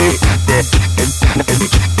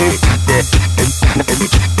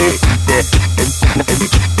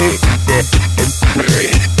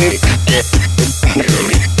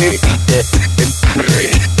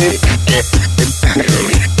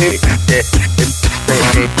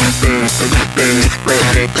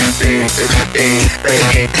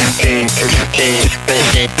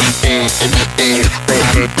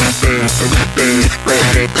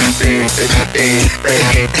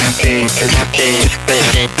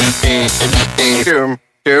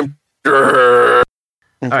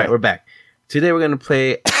 All right, we're back. Today we're gonna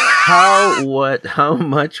play how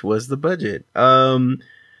much was the budget? So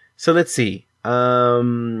let's see.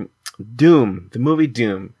 Doom, the movie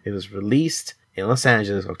Doom. It was released in Los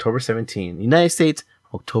Angeles, October 17. United States,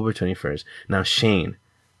 October 21st. Now, Shane.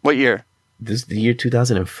 What year? This is the year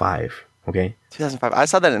 2005. Okay. 2005. I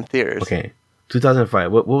saw that in theaters. Okay.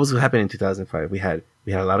 2005. What was happening in 2005? We had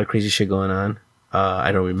a lot of crazy shit going on.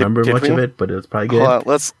 I don't remember much of it, but it was probably good.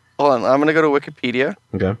 Hold on. I'm gonna go to Wikipedia.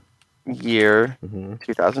 Okay. Year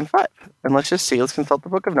 2005, and let's just see. Let's consult the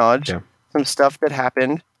Book of Knowledge. Yeah. Some stuff that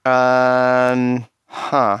happened. It's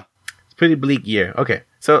a pretty bleak year. Okay.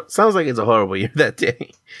 So sounds like it's a horrible year that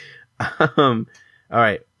day. All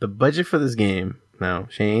right. The budget for this game now,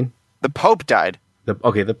 Shane. The Pope died. The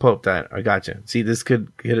Pope died. I gotcha. See, this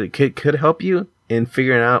could help you in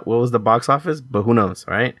figuring out what was the box office, but who knows,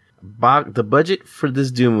 all right? The budget for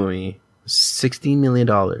this Doom movie was $60 million.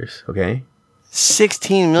 Okay.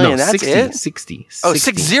 16 million. No, that's 60, it. 60. Oh,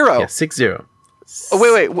 60. Yeah, 60.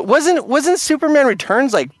 Oh, wait. Wasn't Superman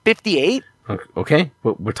Returns like 58? Okay,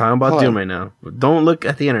 we're talking about Doom right now. Don't look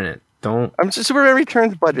at the internet. Don't. I'm just Superman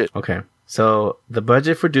Returns budget. Okay, So the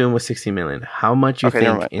budget for Doom was 60 million. How much you think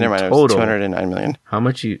in total? It was 209 million. How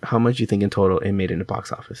much you think in total it made in the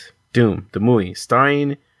box office? Doom, the movie,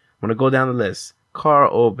 starring. I'm gonna go down the list.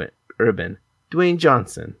 Carl Urban, Dwayne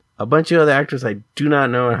Johnson, a bunch of other actors I do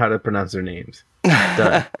not know how to pronounce their names.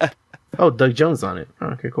 Doug. Doug Jones on it.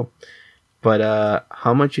 Oh, okay, cool. But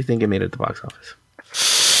how much you think it made at the box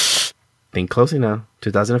office? Think closely now.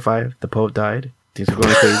 2005, the Pope died. Things are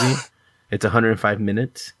going crazy. It's 105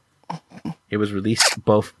 minutes. It was released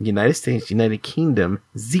both United States, United Kingdom,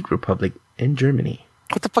 Czech Republic, and Germany.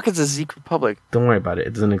 What the fuck is a Czech Republic? Don't worry about it.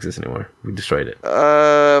 It doesn't exist anymore. We destroyed it.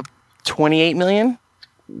 28 million?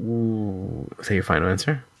 Ooh. Say your final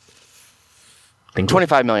answer.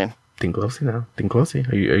 25 million. Think closely now. Think closely.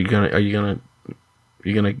 Are you gonna cast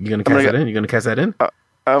that in? You gonna cast that in?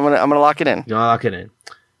 I'm gonna lock it in. You're gonna lock it in.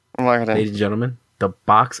 I'm locking it in. Ladies and gentlemen, the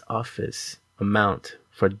box office amount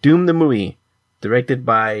for Doom the movie, directed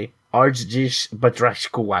by Arjdish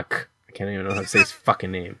Badrashkuwak. I can't even know how to say his fucking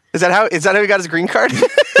name. Is that how he got his green card?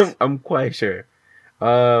 I'm quite sure.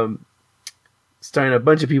 Starring a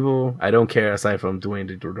bunch of people I don't care aside from Dwayne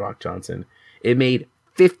 "The Rock" Johnson. It made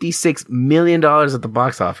 $56 million at the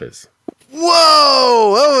box office.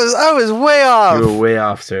 Whoa! I was way off. You were way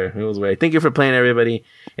off, sir. It was way. Thank you for playing, everybody.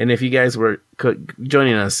 And if you guys were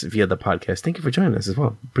joining us via the podcast, thank you for joining us as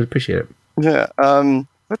well. Appreciate it. Yeah.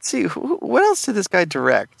 Let's see. What else did this guy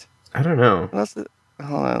direct? I don't know.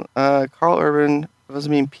 Hold on. Carl Urban,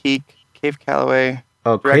 Rosamund Pike, Cave Calloway.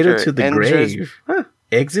 Oh, Cradle to the Grave. Huh.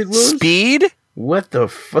 Exit Wounds? Speed? What the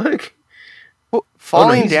fuck?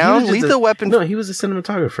 Falling down? Lethal Weapon? No, he was a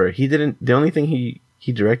cinematographer. He didn't. The only thing he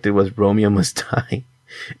directed was Romeo Must Die.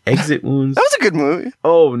 Exit Wounds. That was a good movie.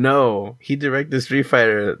 Oh no, he directed Street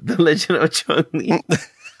Fighter: The Legend of Chun-Li.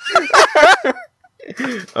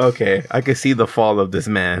 Okay, I can see the fall of this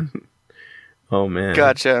man. Oh man,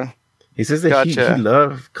 gotcha. He says that he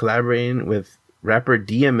loved collaborating with rapper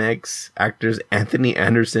DMX, actors Anthony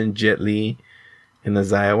Anderson, Jet Li, and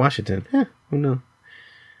Isaiah Washington. Who knew?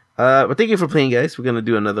 But thank you for playing, guys. We're gonna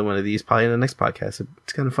do another one of these probably in the next podcast.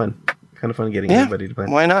 It's kind of fun. Kind of fun getting everybody to play.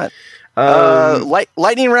 Why not?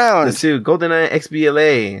 Lightning round. Let's do GoldenEye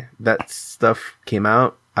XBLA. That stuff came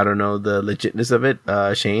out. I don't know the legitness of it.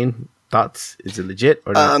 Shane, thoughts? Is it legit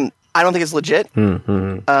or not? I don't think it's legit.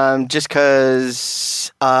 Mm-hmm. Just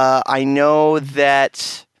because I know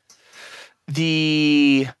that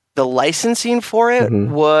the licensing for it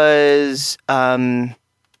was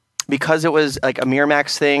because it was like a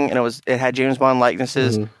Miramax thing and it had James Bond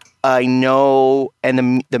likenesses. I know,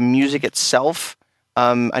 and the music itself.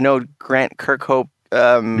 I know Grant Kirkhope.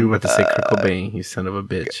 You were about to say Kurt Cobain, you son of a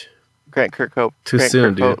bitch. Grant Kirkhope. Too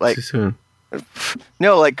soon, dude. Too soon.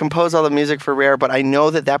 No, composed all the music for Rare, but I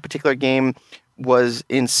know that particular game was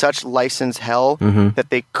in such license hell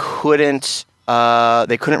that they couldn't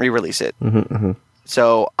re-release it.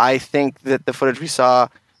 So I think that the footage we saw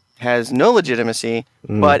has no legitimacy,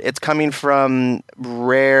 but it's coming from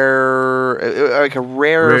Rare, like a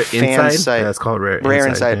Rare fan Inside? site. Yeah, it's called Rare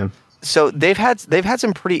Inside. Yeah. So they've had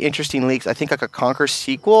some pretty interesting leaks. I think like a Conquer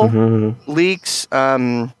sequel leaks.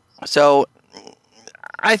 So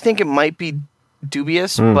I think it might be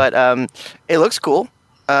dubious, but it looks cool.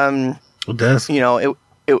 It does. You know,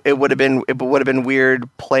 it would have been weird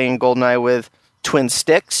playing GoldenEye with twin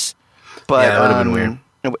sticks, but yeah, it would have been weird.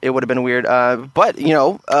 It would have been weird. But you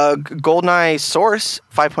know, GoldenEye Source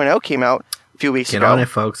 5.0 came out a few weeks ago. Get on it,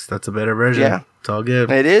 folks. That's a better version. Yeah, it's all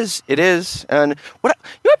good. It is. And what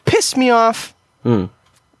pissed me off? Let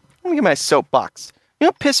me get my soapbox. You know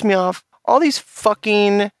what pissed me off? All these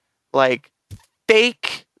fucking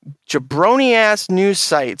fake jabroni ass news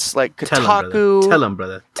sites like Kotaku. Tell them,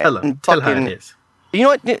 brother. Tell them. Tell how it is. You know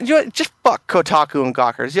what? Just fuck Kotaku and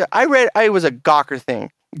Gawkers. Yeah, I was a Gawker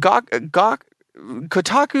thing.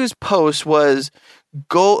 Kotaku's post was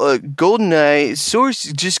GoldenEye Source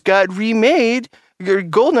just got remade.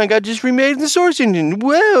 GoldenEye got just remade in the Source engine.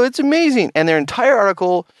 Wow, it's amazing. And their entire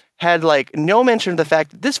article had no mention of the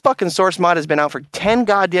fact that this fucking Source mod has been out for 10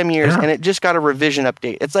 goddamn years and it just got a revision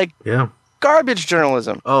update. It's garbage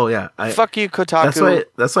journalism. Oh yeah, fuck you, Kotaku.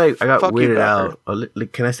 That's why I got weirded out.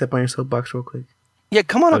 Can I step on your soapbox real quick? Yeah,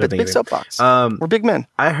 come on up. It's big soapbox. We're big men.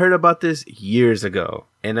 I heard about this years ago,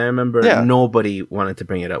 and I remember nobody wanted to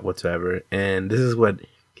bring it up whatsoever. And this is what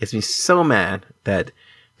gets me so mad that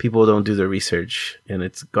people don't do their research, and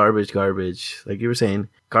it's garbage. Like you were saying,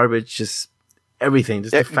 garbage. Just everything.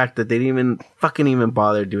 Just the fact that they didn't even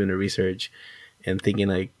bother doing the research and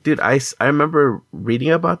thinking dude, I remember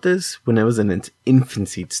reading about this when it was in its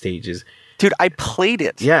infancy stages. Dude, I played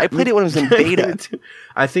it. Yeah, I played it when it was in beta.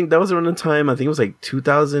 I think that was around the time. I think it was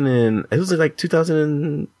 2000 and it was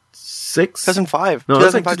 2000 2006? 2005. No,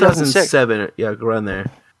 it's like 2006. 2007. Yeah, around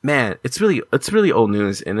there. Man, it's really old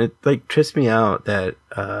news, and it like trips me out that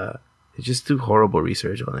they just do horrible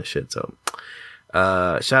research on this shit. So,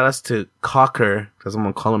 shout outs to Cocker, because I'm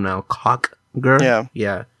gonna call him now Cocker.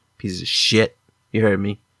 Yeah, piece of shit. You heard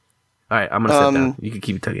me. All right, I'm gonna sit down. You can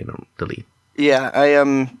keep tugging on the lead. Yeah, I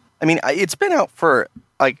mean, it's been out for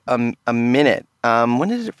like a minute. When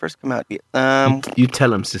did it first come out? You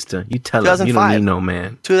tell him, sister. You tell him. You don't need no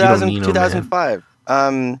man. 2005.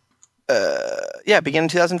 Yeah, began in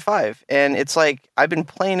 2005, and it's like I've been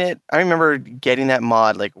playing it. I remember getting that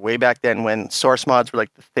mod like way back then when source mods were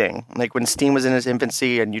like the thing. Like when Steam was in its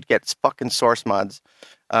infancy, and you'd get fucking source mods,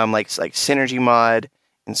 like Synergy mod,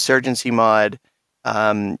 Insurgency mod,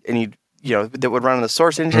 and that would run on the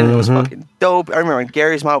source engine. It was fucking dope. I remember when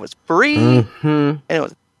Gary's mod was free, and it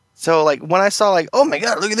was so like when I saw like, oh my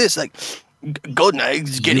god, look at this, like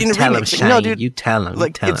GoldenEye's getting a remix. Him, no, dude, you tell him.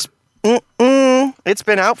 Like it's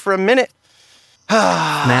been out for a minute.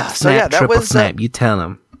 Snap, so yeah, that was snap. You tell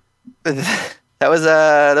him. That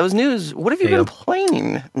was news. What have you been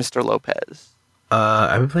playing, Mr. Lopez?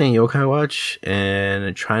 I've been playing Yokai Watch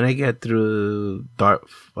and trying to get through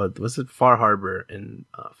Far Harbor in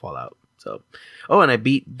Fallout. So, and I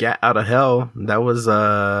beat Gat Out of Hell. That was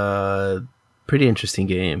a pretty interesting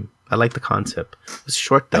game. I like the concept. It's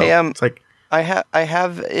short though. It's like I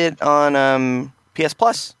have it on PS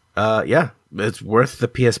Plus. Yeah, it's worth the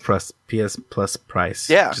PS Plus price.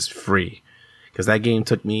 Yeah, just free, because that game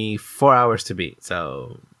took me 4 hours to beat.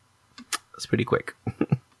 So it's pretty quick.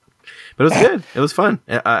 But it was good. It was fun.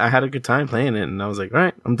 I had a good time playing it, and I was like, all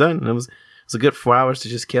right, I'm done. And it was a good 4 hours to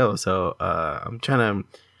just kill. So I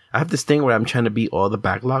have this thing where I'm trying to beat all the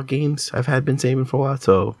backlog games I've been saving for a while.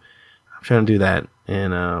 So I'm trying to do that,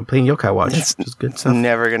 and playing Yokai Watch. It's just good stuff.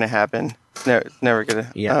 Never gonna happen. Never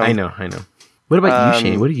gonna. Yeah, I know. What about you,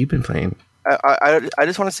 Shane? What have you been playing? I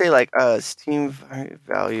just want to say, like, Steam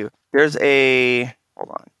value. There's a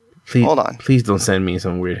hold on. Please don't send me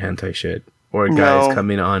some weird hentai shit or guys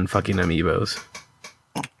coming on fucking amiibos.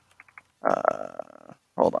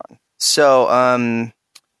 Hold on. So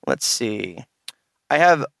let's see. I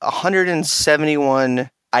have 171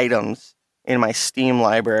 items in my Steam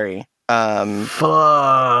library. Fuck.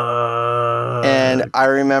 And I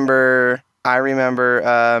remember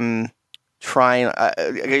trying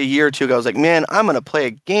a year or two ago. I was like, man, I'm gonna play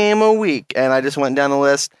a game a week, and I just went down the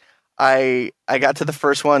list. I got to the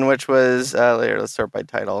first one, which was let's start by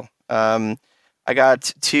title. I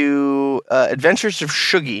got to Adventures of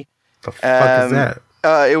Shuggy. The fuck is that?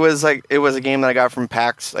 It was a game that I got from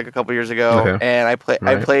PAX like a couple years ago, and I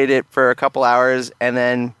played it for a couple hours, and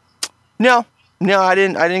then no, I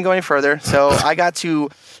didn't go any further. So I got to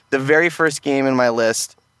the very first game in my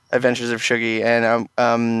list, Adventures of Shuggy, and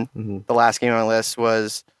the last game on my list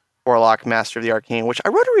was Warlock Master of the Arcane, which I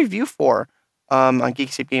wrote a review for on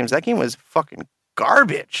Geekscape Games. That game was fucking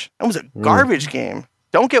garbage. That was a garbage game.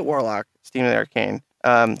 Don't get Warlock, Steam of the Arcane.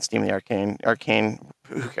 Arcane.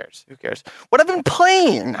 Who cares? What I've been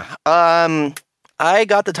playing. I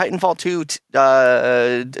got the Titanfall 2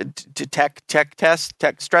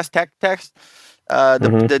 stress test.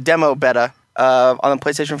 The demo beta on the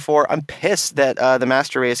PlayStation 4. I'm pissed that the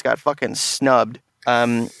Master Race got fucking snubbed.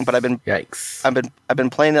 But I've been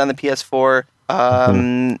playing it on the PS4.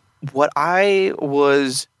 What I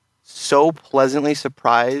was so pleasantly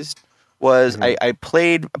surprised was I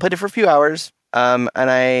played it for a few hours, and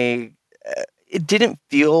it didn't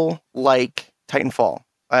feel like Titanfall.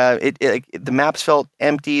 The maps felt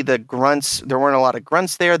empty. The grunts, there weren't a lot of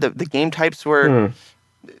grunts there. The game types weren't.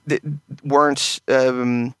 It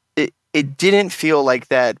didn't feel like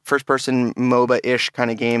that first-person MOBA-ish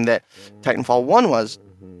kind of game that Titanfall 1 was.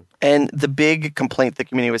 And the big complaint the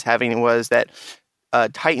community was having was that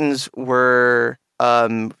Titans were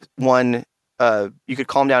you could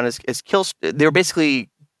call them down as kills. They were basically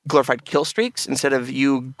glorified kill streaks instead of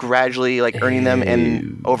you gradually like earning them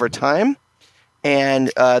and over time. And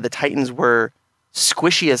the Titans were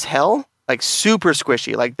squishy as hell, like super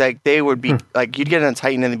squishy. Like they would be like you'd get in a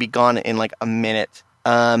Titan and they'd be gone in like a minute.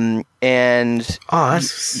 And that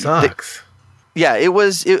sucks. It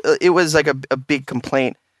was like a big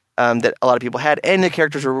complaint that a lot of people had, and the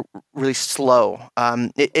characters were really slow.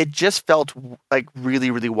 It just felt like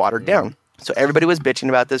really, really watered down. So everybody was bitching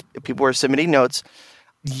about this. People were submitting notes.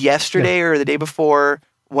 Yesterday or the day before,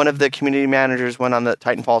 one of the community managers went on the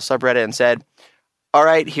Titanfall subreddit and said, all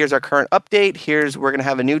right, here's our current update. We're going to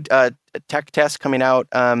have a new tech test coming out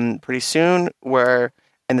pretty soon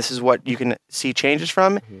and this is what you can see changes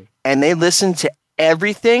from. And they listened to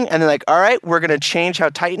everything, and they're like, all right, we're going to change how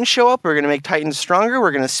Titans show up. We're going to make Titans stronger.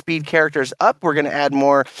 We're going to speed characters up. We're going to add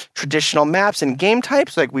more traditional maps and game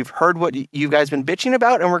types. Like, we've heard what you guys been bitching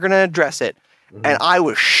about, and we're going to address it. Mm-hmm. And I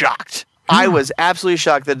was shocked. I was absolutely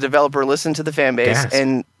shocked that the developer listened to the fan base,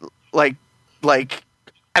 and like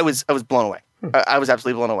I was blown away. I was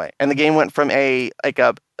absolutely blown away. And the game went from it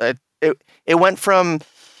went from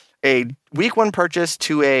a week one purchase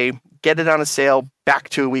to a get it on a sale back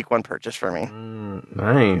to a week one purchase for me.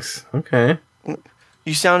 Nice. Okay.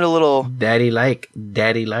 You sound a little daddy like.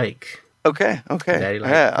 Okay. Daddy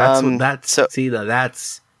like. Yeah,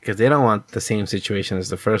 that's because they don't want the same situation as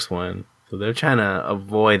the first one. So they're trying to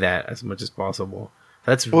avoid that as much as possible.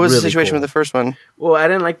 What was the situation with the first one? Well, I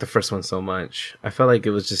didn't like the first one so much. I felt like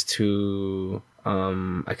it was just too...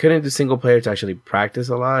 I couldn't do single player to actually practice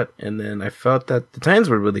a lot. And then I felt that the Titans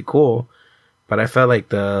were really cool. But I felt like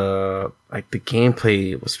the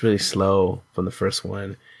gameplay was really slow from the first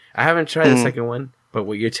one. I haven't tried the second one. But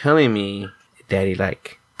what you're telling me, Daddy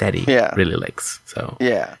really likes. So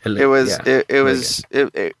yeah,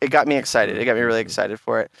 it got me excited. It got me really excited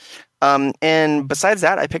for it. And besides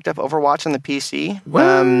that, I picked up Overwatch on the PC.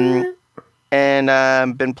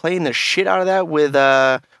 And been playing the shit out of that with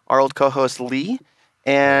our old co-host Lee.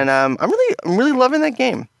 And I'm really loving that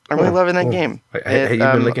game. I'm really loving that game. Have you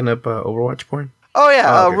been looking up Overwatch porn? Oh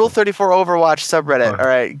yeah, Rule 34 Overwatch subreddit. All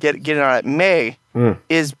right, get it on it. May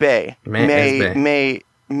is Bay. May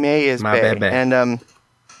is Bay. Bae. And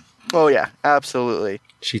oh yeah, absolutely.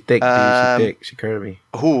 She thick, dude. She thick. She curvy.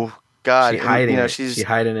 Oh God, she's hiding it. She's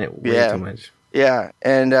hiding it way too much. Yeah,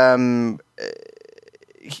 and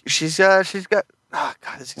she's got. Oh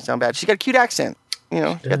God, this can sound bad. She's got a cute accent. You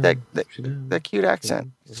know, she got that cute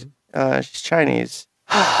accent. She's Chinese.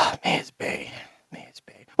 May is Bay.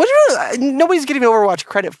 Nobody's giving Overwatch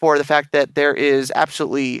credit for the fact that there is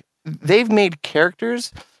they've made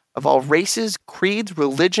characters of all races, creeds,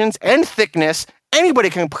 religions, and thickness. Anybody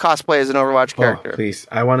can cosplay as an Overwatch character. Oh, please.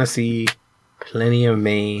 I want to see plenty of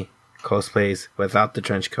May cosplays without the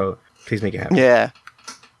trench coat. Please make it happen. Yeah.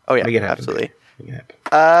 Oh, yeah. Make it happen. Absolutely. Make it happen.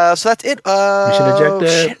 So that's it. Mission objective.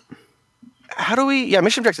 Shit. How do we... Yeah,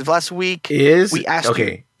 mission objective. Last week, we asked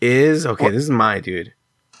okay. This is my dude.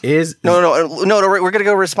 No, we're going to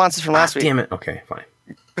go responses from last week. Damn it. Okay, fine.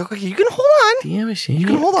 Okay, you can hold on. Damn it, Shane. You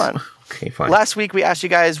can hold on. Okay, fine. Last week, we asked you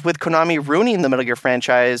guys, with Konami ruining the Metal Gear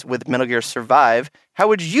franchise with Metal Gear Survive, how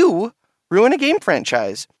would you ruin a game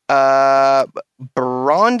franchise? Brandon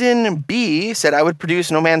B said, I would produce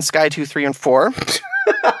No Man's Sky 2, 3, and 4.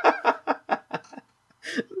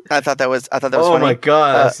 I thought that was funny. Oh my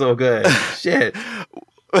God, that's so good. Shit.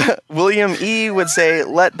 William E would say,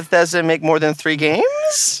 let Bethesda make more than 3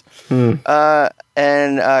 games. And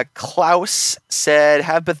Klaus said,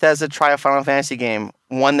 have Bethesda try a Final Fantasy game,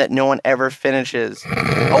 one that no one ever finishes.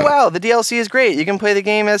 Oh wow, the DLC is great. You can play the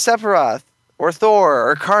game as Sephiroth or Thor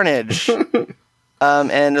or Carnage.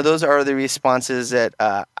 And those are the responses that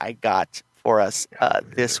I got for us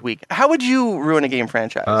this week. How would you ruin a game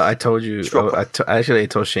franchise? I told you. I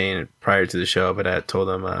told Shane prior to the show, but I told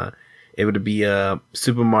him it would be a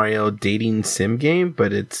Super Mario dating sim game,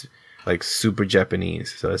 but it's like super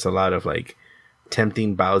Japanese. So it's a lot of like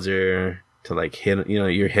tempting Bowser to like hit. You know,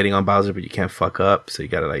 you're hitting on Bowser, but you can't fuck up. So you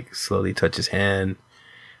gotta like slowly touch his hand.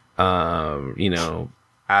 You know,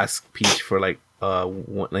 ask Peach for like a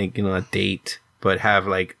date, but have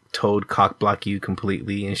like Toad cock block you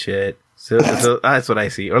completely and shit. So that's what I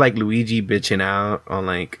see. Or like Luigi bitching out on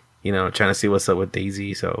like, you know, trying to see what's up with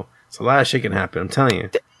Daisy. So it's a lot of shit can happen. I'm telling you.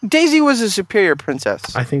 Daisy was a superior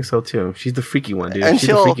princess. I think so too. She's the freaky one, dude. She's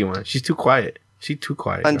the freaky one. She's too quiet.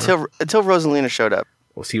 Until Rosalina showed up.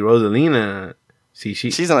 Well, see, Rosalina. See,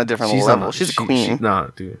 she's on a different level. She's a queen.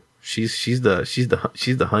 Dude. She's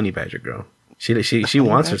the honey badger girl. She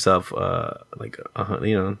wants herself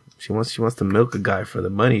she wants to milk a guy for the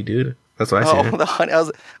money, dude. That's what I said. The honey. I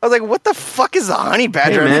was like, what the fuck is the honey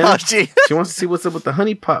badger analogy? She wants to see what's up with the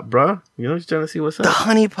honey pot, bro. You know, she's trying to see what's up. The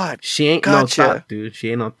honey pot. She ain't no thought, dude.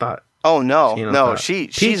 She ain't no thought. Oh no,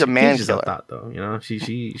 she's a man killer. A thought though. You know,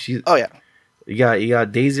 she's. Oh yeah. You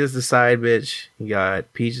got Daisy as the side bitch. You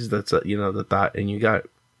got Peaches that's the thought, and you got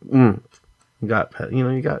Rosalina.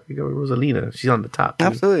 She's on the top. Dude.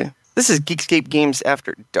 Absolutely. This is Geekscape Games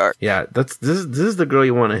After Dark. Yeah, this is the girl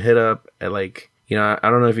you want to hit up at like. You know, I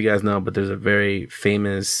don't know if you guys know, but there's a very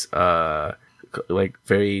famous,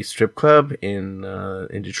 very strip club in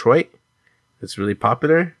Detroit. It's really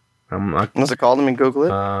popular. What's it called? Let me Google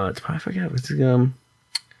it. I forget. I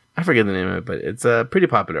forget the name of it, but it's pretty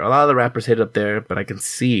popular. A lot of the rappers hit up there, but I can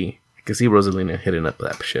see Rosalina hitting up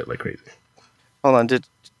that shit like crazy. Hold on, I'm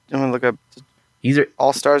gonna look up These are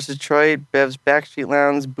All Stars Detroit, Bev's Backstreet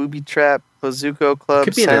Lounge, Booby Trap, Bazuko Club,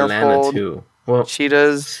 could be in Atlanta too. Well,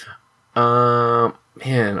 Cheetahs.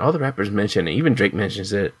 Man, all the rappers mention it. Even Drake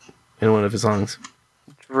mentions it in one of his songs.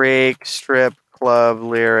 Drake, Strip Club,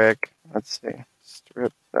 Lyric. Let's see.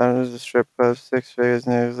 Strip. That was a strip club. 6 figures.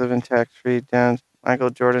 Niggas living tax free. Down. Michael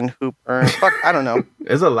Jordan. Hoop earn. Fuck. I don't know.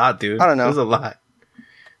 There's a lot, dude. I don't know. There's a lot.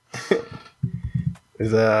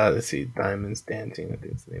 There's let's see. Diamonds Dancing. I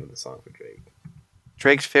think it's the name of the song for Drake.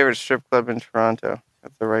 Drake's favorite strip club in Toronto.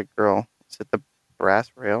 Got the right girl. Is it the Brass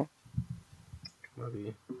Rail?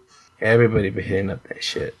 Everybody be hitting up that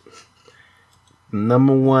shit.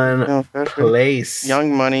 Number one place.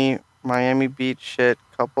 Young Money, Miami Beach shit,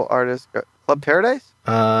 couple artists. Club Paradise?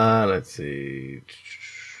 Let's see.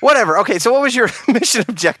 Whatever. Okay, so what was your mission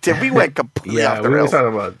objective? We went completely off the rails. We were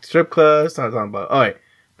talking about strip clubs. Talking about. All right,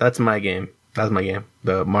 that's my game. That's my game.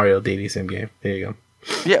 The Mario Dating Sim game. There you go.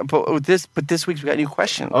 Yeah, but this week we got a new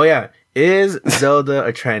question. Oh yeah, is Zelda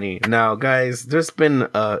a tranny? Now, guys, there's been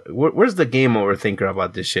where's the game overthinker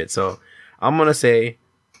about this shit? So I'm gonna say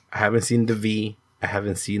I haven't seen the V. I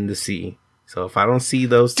haven't seen the C. So if I don't see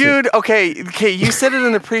those Dude, okay, you said it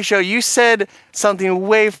in the pre-show. You said something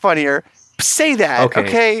way funnier. Say that,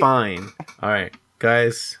 okay? Fine. All right,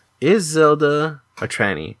 guys. Is Zelda a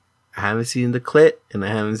tranny? I haven't seen the clit, and I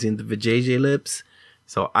haven't seen the vajayjay lips.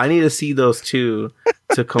 So I need to see those two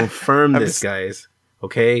to confirm this, guys.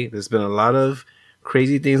 Okay? There's been a lot of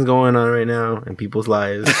crazy things going on right now in people's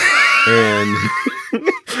lives.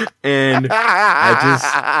 and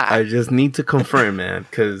I just need to confirm, man,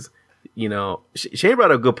 because you know Shane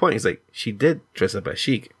brought up a good point. He's like, she did dress up as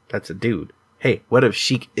Sheik. That's a dude. Hey, what if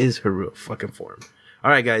Sheik is her real fucking form?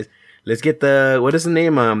 All right, guys, let's get what is the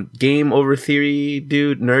name? Game Over Theory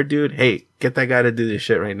dude, nerd dude. Hey, get that guy to do this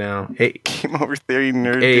shit right now. Hey, Game Over Theory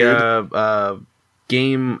nerd dude. Hey,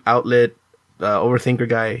 game outlet overthinker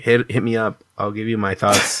guy, hit me up. I'll give you my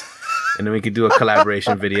thoughts. And then we could do a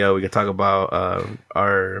collaboration video. We could talk about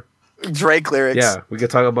our Drake lyrics. Yeah, we could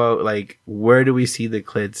talk about like where do we see the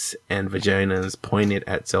clits and vaginas pointed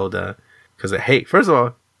at Zelda? Because hey, first of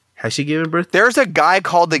all, has she given birth? There's a guy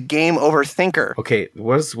called the Game Overthinker. Okay,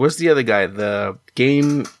 what's the other guy? The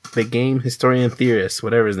game historian theorist,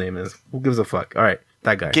 whatever his name is. Who gives a fuck? All right,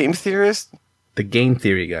 that guy. Game theorist. The game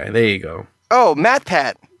theory guy. There you go. Oh,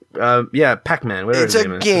 MatPat. Yeah, Pac-Man, whatever his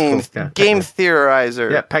name is. It's a game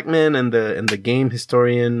theorizer. Yeah, Pac-Man and the game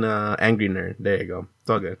historian Angry Nerd. There you go. It's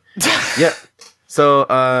all good. Yeah. So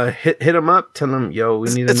hit him up. Tell him, yo,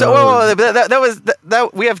 we need to know. That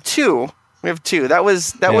we have two. We have two. That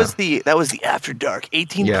was the After Dark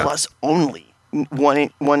 18 plus only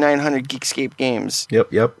 1-900 Geekscape games. Yep.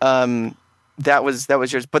 That was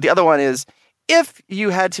yours. But the other one is, if you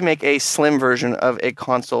had to make a slim version of a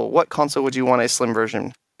console, what console would you want a slim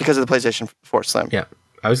version? Because of the PlayStation 4 Slim. Yeah.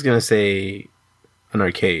 I was going to say an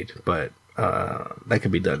arcade, but that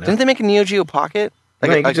could be done now. Didn't they make a Neo Geo Pocket?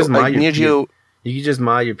 You can just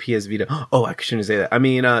mod your PS Vita. Oh, I shouldn't say that. I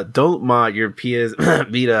mean, don't mod your PS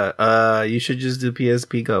Vita. You should just do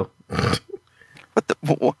PSP Go. What the?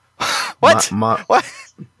 What? What?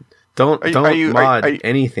 Don't mod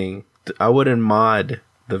anything. I wouldn't mod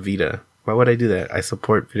the Vita. Why would I do that? I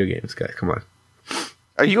support video games, guys. Come on.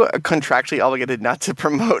 Are you contractually obligated not to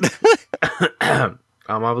promote? I'm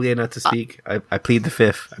obligated not to speak. I plead the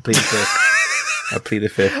fifth. I plead the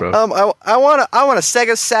fifth, bro. I want a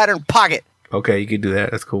Sega Saturn Pocket. Okay, you can do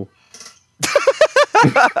that. That's cool.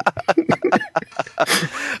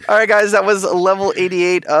 All right, guys. That was level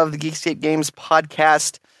 88 of the Geekscape Games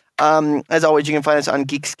podcast. As always, you can find us on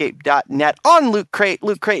Geekscape.net, on Loot Crate,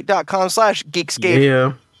 lootcrate.com/Geekscape.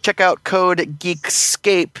 Yeah. Check out code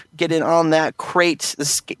Geekscape. Get in on that crate, the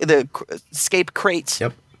Scape crate.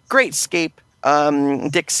 Yep. Great Scape.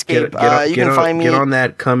 Dickscape. You can find me. Get on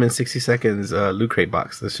that. Come in 60 seconds. Loot Crate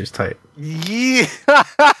box. That's just tight. Yeah.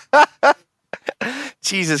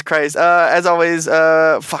 Jesus Christ. As always,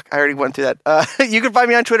 fuck, I already went through that. You can find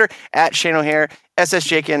me on Twitter at Shane O'Hare,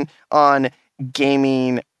 SSJakin on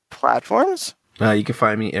gaming platforms. You can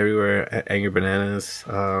find me everywhere at Angry Bananas.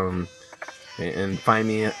 And find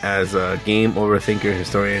me as a game overthinker,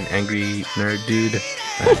 historian, angry nerd dude.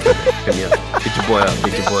 Hit me up. Hit your boy up.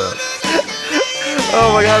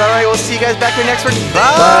 Oh my god, alright, we'll see you guys back here next week.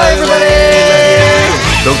 Bye everybody!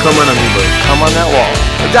 Don't come on me, but come on that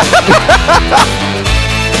wall.